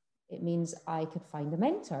list. It means I could find a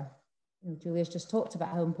mentor. You know, Julia's just talked about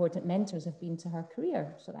how important mentors have been to her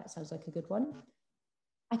career. So that sounds like a good one.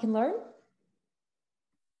 I can learn.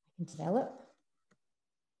 I can develop.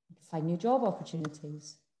 I can find new job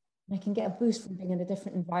opportunities. And I can get a boost from being in a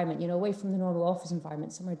different environment, you know, away from the normal office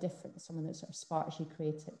environment, somewhere different, someone that sort of sparks you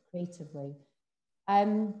creatively.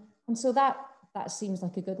 And so that seems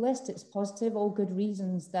like a good list. It's positive, all good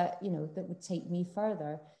reasons that, you know, that would take me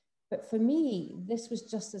further. But for me, this was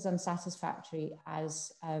just as unsatisfactory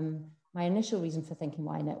as my initial reason for thinking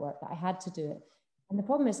why network, that I had to do it. And the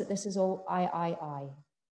problem is that this is all I.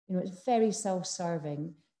 You know, it's very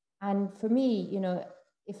self-serving. And for me, you know,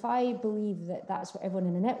 if I believe that that's what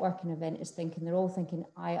everyone in a networking event is thinking, they're all thinking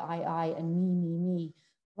I, and me,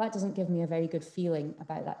 well, that doesn't give me a very good feeling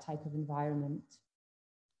about that type of environment.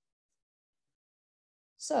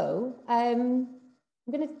 So I'm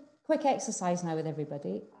going to quick exercise now with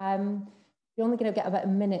everybody. You're only going to get about a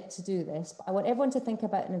minute to do this, but I want everyone to think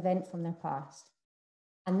about an event from their past.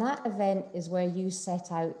 And that event is where you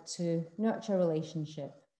set out to nurture a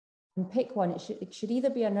relationship. And pick one. It should either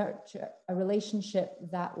be a relationship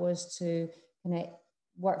that was to kind of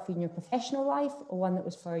work for you in your professional life, or one that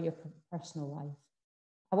was for your personal life.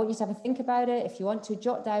 I want you to have a think about it. If you want to,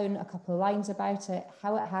 jot down a couple of lines about it,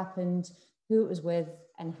 how it happened, who it was with,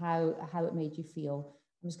 and how it made you feel.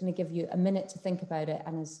 I'm just going to give you a minute to think about it.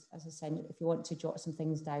 And as I said, if you want to jot some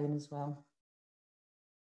things down as well.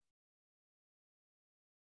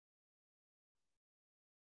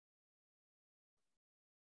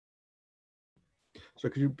 So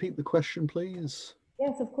could you repeat the question, please?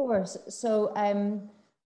 Yes, of course. So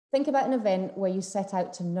think about an event where you set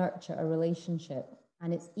out to nurture a relationship,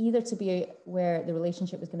 and it's either to be where the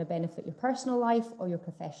relationship is going to benefit your personal life or your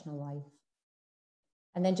professional life.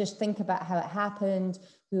 And then just think about how it happened,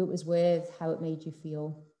 who it was with, how it made you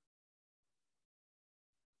feel.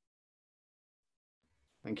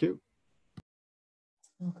 Thank you.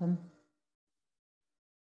 Welcome.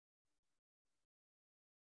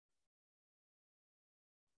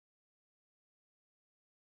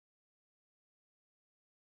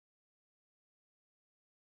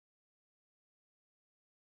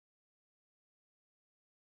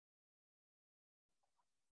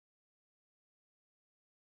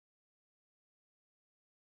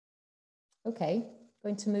 Okay,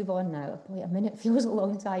 going to move on now. Boy, a minute feels a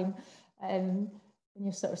long time when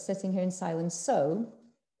you're sort of sitting here in silence. So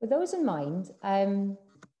with those in mind, I'd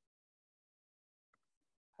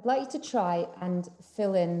like you to try and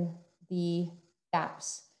fill in the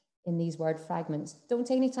gaps in these word fragments. Don't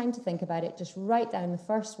take any time to think about it. Just write down the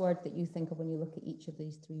first word that you think of when you look at each of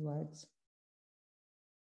these three words.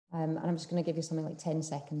 And I'm just going to give you something like 10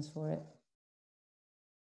 seconds for it.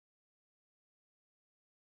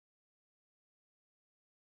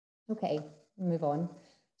 Okay, move on.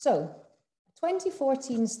 So, a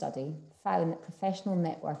 2014 study found that professional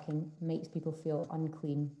networking makes people feel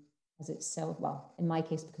unclean, as it's well, in my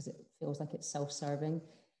case, because it feels like it's self-serving.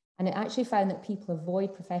 And it actually found that people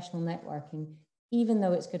avoid professional networking, even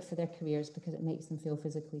though it's good for their careers, because it makes them feel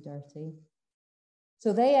physically dirty.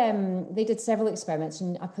 So they did several experiments,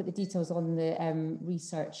 and I put the details on the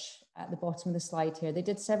research at the bottom of the slide here. They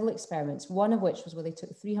did several experiments, one of which was where they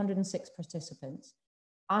took 306 participants,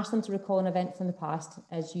 asked them to recall an event from the past,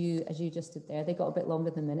 as you just did there. They got a bit longer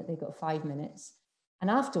than a minute, they got 5 minutes. And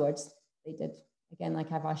afterwards, they did, again,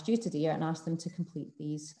 like I've asked you to do here, and asked them to complete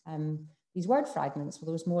these word fragments. Well,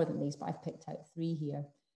 there was more than these, but I've picked out 3 here.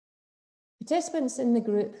 Participants in the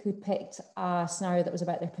group who picked a scenario that was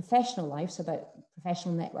about their professional lives, so about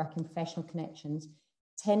professional networking, professional connections,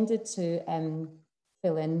 tended to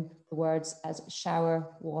fill in the words as shower,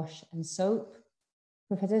 wash, and soap.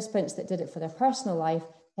 For participants that did it for their personal life,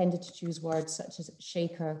 tended to choose words such as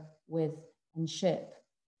shaker, with, and ship.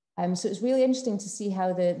 So it's really interesting to see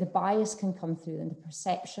how the bias can come through and the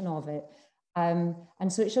perception of it. And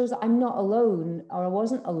so it shows that I'm not alone, or I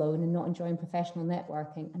wasn't alone in not enjoying professional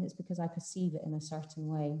networking, and it's because I perceive it in a certain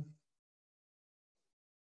way.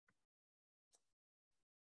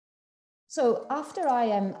 So after I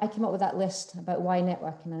came up with that list about why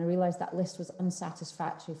networking, and I realized that list was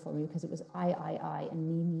unsatisfactory for me because it was I, and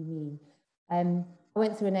me. I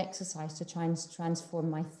went through an exercise to try and transform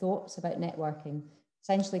my thoughts about networking,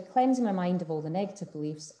 essentially cleansing my mind of all the negative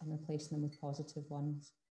beliefs and replacing them with positive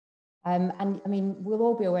ones. And I mean, we'll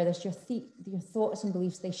all be aware there's your thoughts and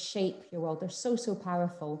beliefs, they shape your world. They're so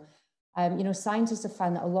powerful. You know, scientists have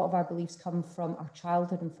found that a lot of our beliefs come from our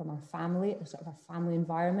childhood and from our family, sort of our family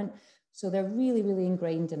environment. So they're really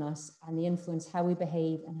ingrained in us, and they influence how we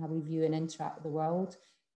behave and how we view and interact with the world.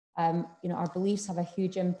 You know, our beliefs have a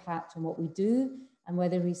huge impact on what we do and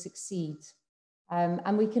whether we succeed. And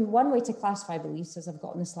one way to classify beliefs, as I've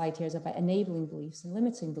got on the slide here, is about enabling beliefs and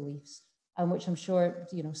limiting beliefs, which I'm sure,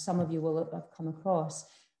 you know, some of you will have come across.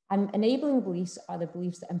 And enabling beliefs are the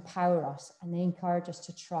beliefs that empower us, and they encourage us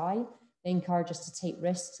to try, they encourage us to take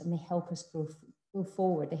risks, and they help us go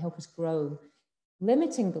forward, they help us grow.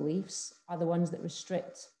 Limiting beliefs are the ones that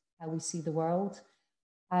restrict how we see the world.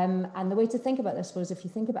 And the way to think about this was, if you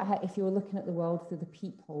think about how, if you were looking at the world through the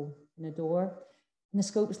peephole in a door, and the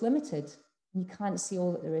scope's limited, and you can't see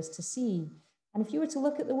all that there is to see. And if you were to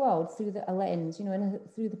look at the world through a lens, you know,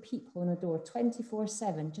 through the peephole in a door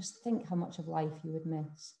 24/7, just think how much of life you would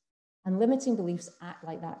miss. And limiting beliefs act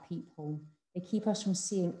like that peephole. They keep us from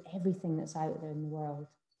seeing everything that's out there in the world.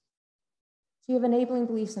 So you have enabling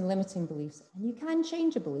beliefs and limiting beliefs, and you can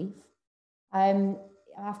change a belief.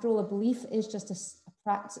 After all, a belief is just a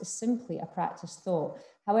practice, simply a practiced thought.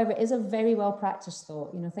 However, it is a very well practiced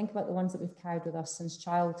thought. You know, think about the ones that we've carried with us since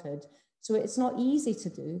childhood. So it's not easy to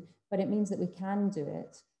do, but it means that we can do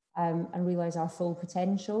it and realize our full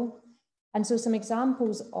potential. And so some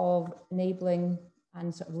examples of enabling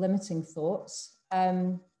and sort of limiting thoughts. What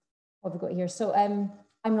have we got here? So I'm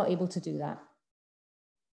not able to do that.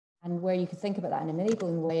 And where you could think about that in an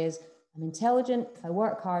enabling way is, I'm intelligent, if I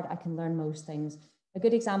work hard, I can learn most things. A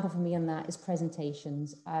good example for me on that is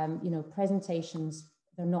presentations. You know, presentations,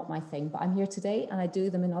 they're not my thing, but I'm here today and I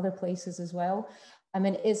do them in other places as well. I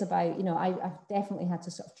mean, it is about, you know, I've definitely had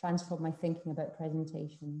to sort of transform my thinking about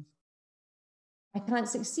presentations. I can't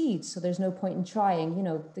succeed, so there's no point in trying. You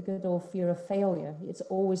know, the good old fear of failure, it's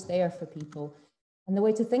always there for people. And the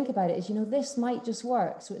way to think about it is, you know, this might just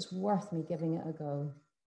work, so it's worth me giving it a go.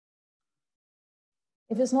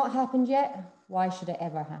 If it's not happened yet, why should it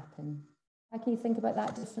ever happen? How can you think about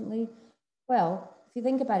that differently? Well, if you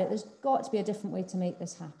think about it, there's got to be a different way to make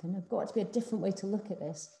this happen. There's got to be a different way to look at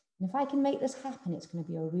this. And if I can make this happen, it's going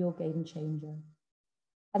to be a real game changer.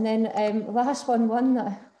 And then the last one that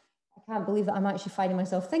I can't believe that I'm actually finding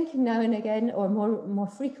myself thinking now and again, or more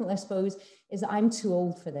frequently, I suppose, is that I'm too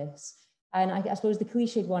old for this. And I suppose the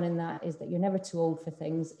cliched one in that is that you're never too old for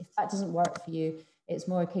things. If that doesn't work for you, it's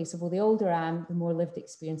more a case of, well, the older I am, the more lived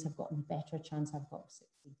experience I've got and the better chance I've got of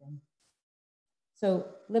succeeding. So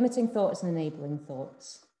limiting thoughts and enabling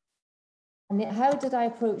thoughts. And how did I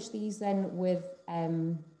approach these then with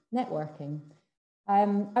networking?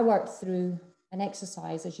 I worked through an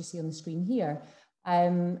exercise, as you see on the screen here.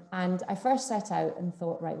 And I first set out and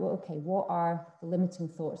thought, right, well, okay, what are the limiting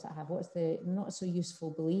thoughts that I have? What's the not so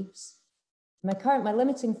useful beliefs? My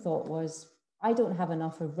limiting thought was, I don't have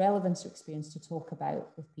enough of relevance or experience to talk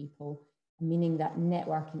about with people, meaning that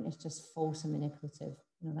networking is just false and manipulative.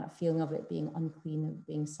 You know, that feeling of it being unclean and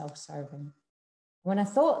being self-serving. When I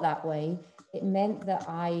thought that way, it meant that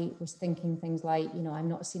I was thinking things like, you know, I'm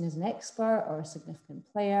not seen as an expert or a significant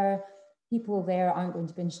player. People there aren't going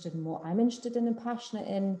to be interested in what I'm interested in and passionate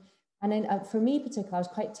in. And then for me particularly, I was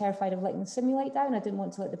quite terrified of letting the simulate down. I didn't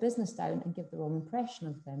want to let the business down and give the wrong impression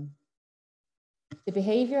of them. The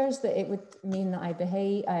behaviors that it would mean that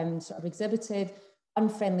I sort of exhibited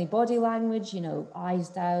unfriendly body language, you know, eyes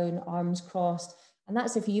down, arms crossed. And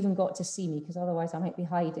that's if you even got to see me, because otherwise I might be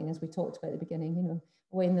hiding, as we talked about at the beginning, you know,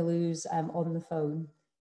 away in the loos on the phone.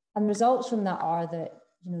 And the results from that are that,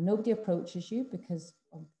 you know, nobody approaches me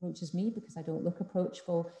because I don't look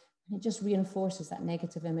approachable. And it just reinforces that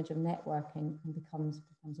negative image of networking and becomes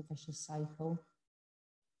a vicious cycle.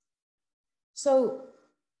 So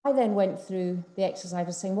I then went through the exercise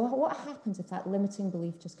of saying, well, what happens if that limiting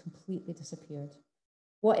belief just completely disappeared?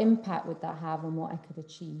 What impact would that have on what I could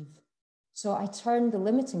achieve? So I turned the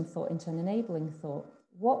limiting thought into an enabling thought.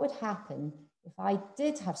 What would happen if I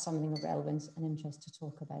did have something of relevance and interest to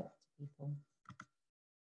talk about to people?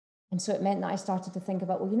 And so it meant that I started to think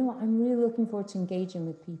about, well, you know what, I'm really looking forward to engaging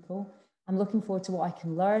with people. I'm looking forward to what I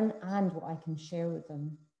can learn and what I can share with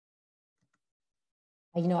them.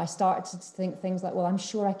 And, you know, I started to think things like, well, I'm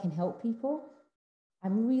sure I can help people.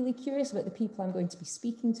 I'm really curious about the people I'm going to be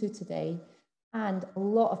speaking to today. And a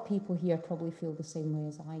lot of people here probably feel the same way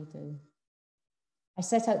as I do. I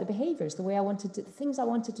set out the behaviors, the way I wanted to, the things I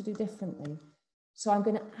wanted to do differently. So I'm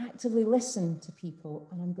going to actively listen to people,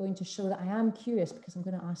 and I'm going to show that I am curious because I'm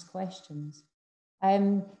going to ask questions.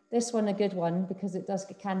 This one, a good one, because it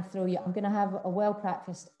can throw you. I'm going to have a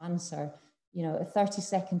well-practiced answer, you know, a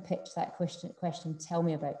 30-second pitch that question, tell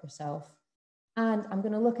me about yourself. And I'm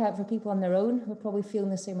going to look out for people on their own who are probably feeling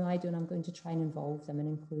the same way I do, and I'm going to try and involve them and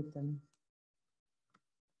include them.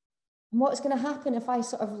 And what's going to happen if I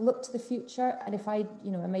sort of look to the future, and if I,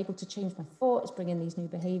 you know, am able to change my thoughts, bring in these new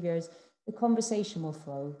behaviors, the conversation will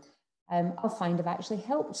flow. I'll find I've actually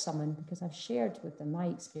helped someone because I've shared with them my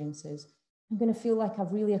experiences. I'm going to feel like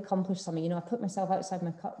I've really accomplished something. You know, I put myself outside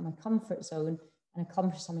my comfort zone and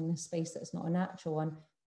accomplished something in a space that's not a natural one,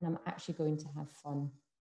 and I'm actually going to have fun.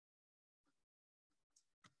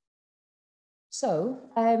 So,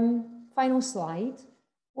 final slide.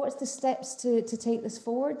 What's the steps to take this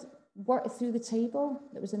forward? Work through the table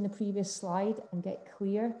that was in the previous slide and get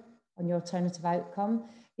clear on your alternative outcome.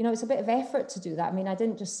 You know, it's a bit of effort to do that. I mean, I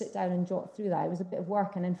didn't just sit down and jot through that. It was a bit of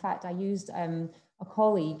work. And in fact, I used a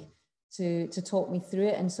colleague to talk me through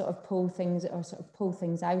it and sort of pull things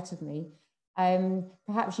out of me.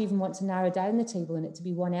 Perhaps you even want to narrow down the table and it to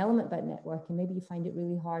be one element about networking. Maybe you find it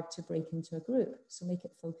really hard to break into a group. So make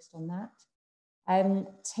it focused on that.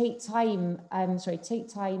 Take time and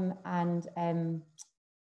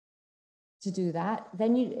to do that.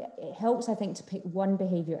 Then it helps, I think, to pick one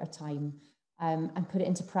behavior at a time and put it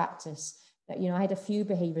into practice. That, you know, I had a few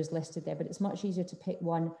behaviors listed there, but it's much easier to pick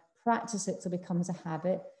one, practice it till it becomes a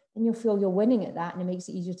habit, and you'll feel you're winning at that, and it makes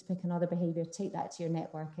it easier to pick another behavior, take that to your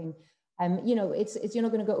networking. You know, it's you're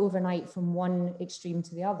not going to go overnight from one extreme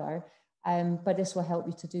to the other, but this will help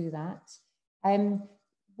you to do that.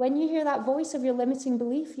 When you hear that voice of your limiting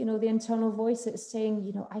belief, you know, the internal voice that's saying,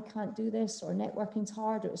 you know, I can't do this, or networking's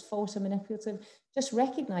hard, or it's false or manipulative, just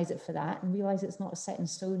recognize it for that and realize it's not set in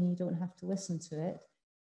stone and you don't have to listen to it.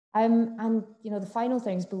 And, you know, the final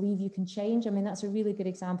thing is believe you can change. I mean, that's a really good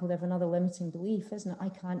example of another limiting belief, isn't it? I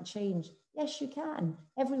can't change. Yes, you can.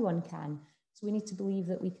 Everyone can. So we need to believe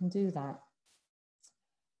that we can do that.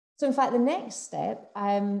 So in fact, the next step,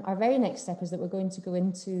 our very next step, is that we're going to go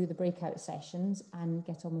into the breakout sessions and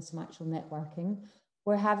get on with some actual networking.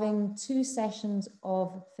 We're having 2 sessions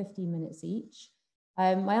of 15 minutes each.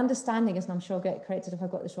 My understanding is, and I'm sure I'll get corrected if I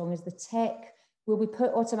got this wrong, is the tech will be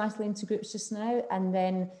put automatically into groups just now, and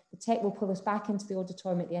then the tech will pull us back into the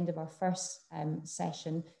auditorium at the end of our first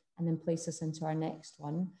session and then place us into our next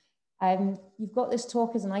one. You've got this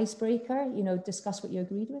talk as an icebreaker, you know, discuss what you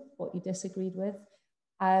agreed with, what you disagreed with.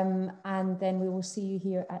 And then we will see you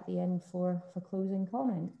here at the end for closing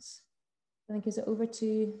comments. I think, is it over to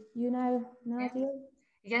you now, Nadia?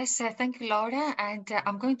 Yes, thank you, Laura. And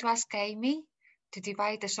I'm going to ask Amy to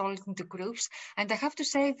divide us all into groups. And I have to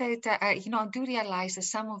say that, you know, I do realize that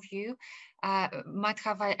some of you might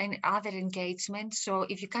have other engagements. So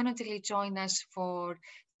if you cannot really join us for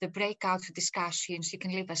the breakout discussions, you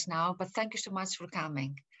can leave us now. But thank you so much for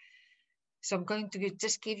coming. So I'm going to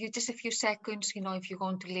just give you just a few seconds, you know, if you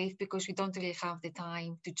want to leave, because we don't really have the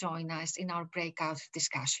time to join us in our breakout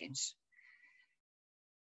discussions.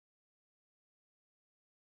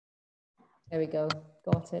 There we go.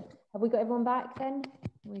 Got it. Have we got everyone back then?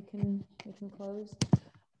 We can close.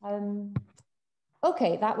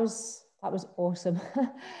 Okay, that was awesome.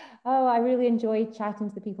 Oh, I really enjoyed chatting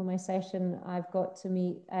to the people in my session. I've got to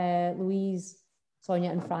meet Louise,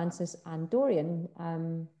 Sonia and Francis and Dorian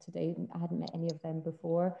today. I hadn't met any of them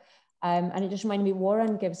before. And it just reminded me,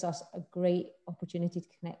 Warren gives us a great opportunity to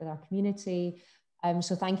connect with our community.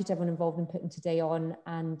 So thank you to everyone involved in putting today on,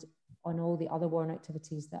 and on all the other Warren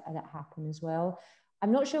activities that happen as well.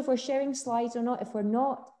 I'm not sure if we're sharing slides or not. If we're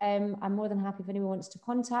not, I'm more than happy if anyone wants to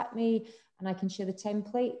contact me, and I can share the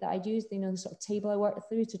template that I used, you know, the sort of table I worked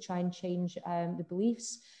through to try and change the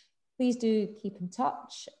beliefs. Please do keep in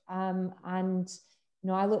touch. And, you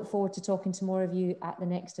know, I look forward to talking to more of you at the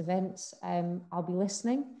next events. I'll be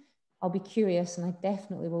listening, I'll be curious, and I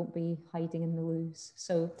definitely won't be hiding in the loos.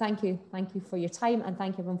 So thank you for your time, and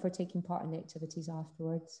thank you everyone for taking part in the activities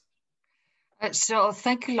afterwards. So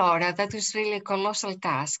thank you, Laura. That was really a colossal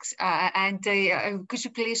task. And could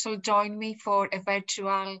you please all join me for a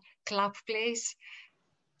virtual clap, please?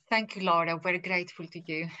 Thank you, Laura. We're grateful to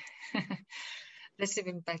you. That's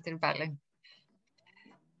even better, Belen.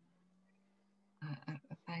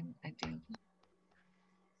 I do.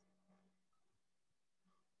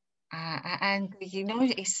 And you know,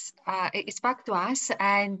 it's back to us.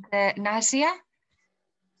 And Nazia?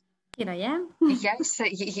 Here I am. Yes,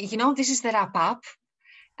 you know, this is the wrap up.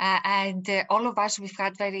 And all of us, we've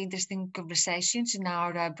had very interesting conversations in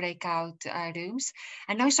our breakout rooms.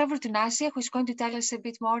 And now it's over to Nazia, who's going to tell us a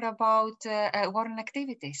bit more about Warren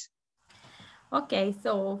activities. Okay,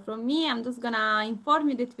 so from me, I'm just gonna inform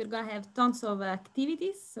you that we're gonna have tons of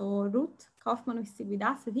activities. So Ruth Kaufman is still with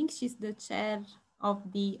us. I think she's the chair of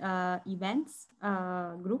the events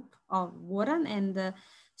group of Warren, and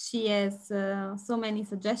she has so many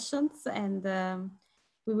suggestions, and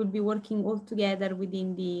we will be working all together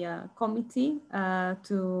within the committee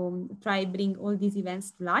to try bring all these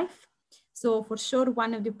events to life. So for sure,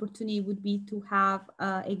 one of the opportunity would be to have,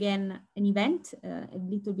 again, an event a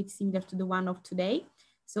little bit similar to the one of today.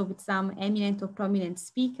 So with some eminent or prominent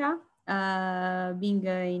speaker being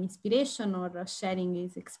an inspiration or sharing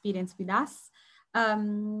his experience with us.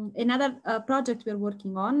 Another project we're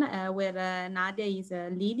working on where Nadia is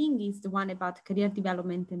leading is the one about career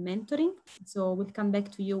development and mentoring. So we'll come back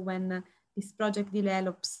to you when this project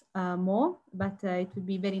develops more, but it would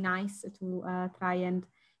be very nice to try and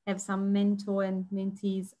have some mentor and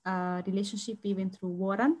mentees relationship even through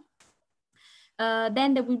Warren.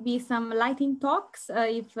 Then there will be some lighting talks.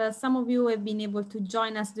 If some of you have been able to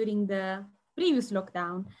join us during the previous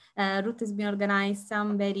lockdown, Ruth has been organized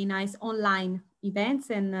some very nice online events,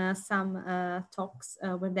 and some talks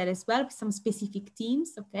were there as well, some specific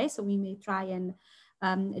themes. Okay, so we may try and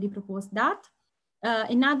repropose that.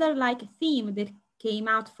 Another like theme that came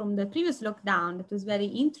out from the previous lockdown that was very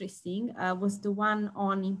interesting was the one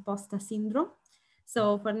on imposter syndrome.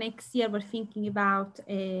 So for next year, we're thinking about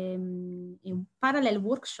in parallel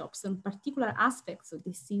workshops on particular aspects of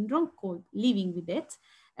this syndrome called Living with It.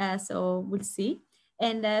 So we'll see.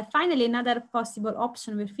 And finally, another possible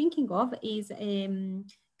option we're thinking of is a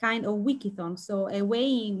kind of wikithon. So a way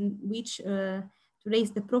in which to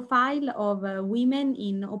raise the profile of women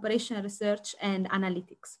in operational research and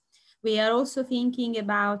analytics. We are also thinking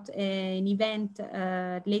about an event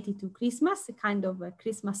related to Christmas, a kind of a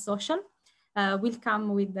Christmas social. We'll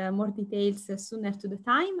come with more details sooner to the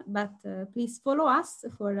time, but please follow us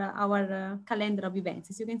for our calendar of events.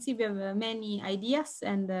 As you can see, we have many ideas,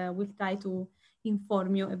 and we'll try to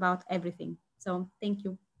inform you about everything. So thank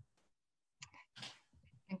you.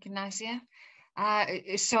 Thank you, Nazia.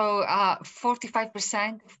 So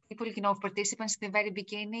 45% of people, you know, participants at the very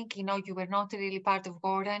beginning, you know, you were not really part of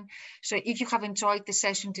Warren. So if you have enjoyed the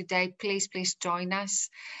session today, please join us.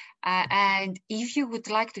 And if you would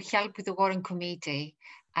like to help with the Warren Committee,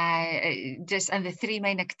 and the three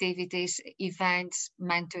main activities, events,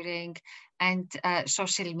 mentoring, and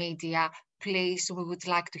social media, please, we would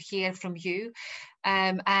like to hear from you.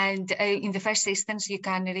 And in the first instance, you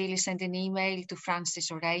can really send an email to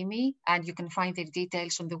Francis or Amy, and you can find the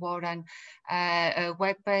details on the Warren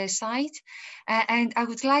website. And I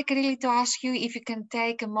would like really to ask you if you can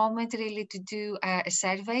take a moment really to do a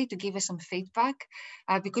survey to give us some feedback,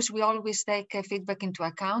 because we always take feedback into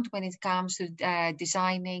account when it comes to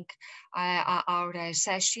designing our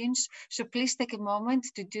sessions. So please take a moment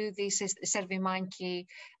to do this SurveyMonkey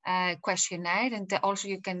questionnaire, and also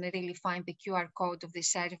you can really find the QR code of the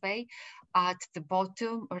survey at the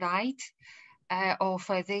bottom right of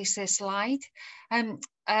this slide.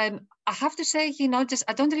 I have to say, you know,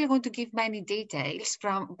 I don't really want to give many details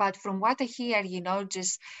but from what I hear, you know,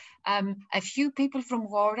 a few people from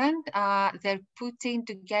Warren, they're putting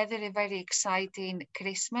together a very exciting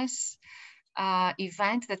Christmas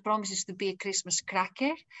event that promises to be a Christmas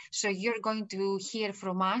cracker. So you're going to hear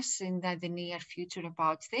from us in the near future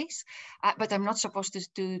about this, but I'm not supposed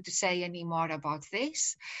to say any more about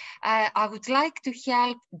this. I would like to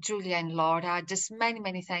help Julia and Laura. Just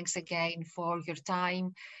many thanks again for your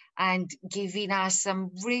time and giving us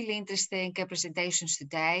some really interesting presentations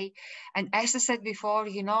today. And as I said before,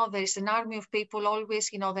 you know, there's an army of people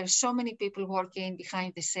always, you know, there's so many people working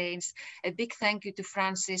behind the scenes. A big thank you to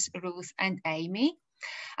Francis, Ruth, and Amy.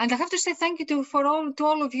 And I have to say thank you to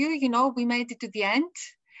all of you. You know, we made it to the end.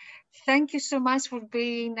 Thank you so much for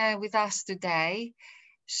being with us today.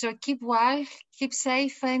 So keep well, keep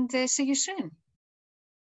safe, and see you soon.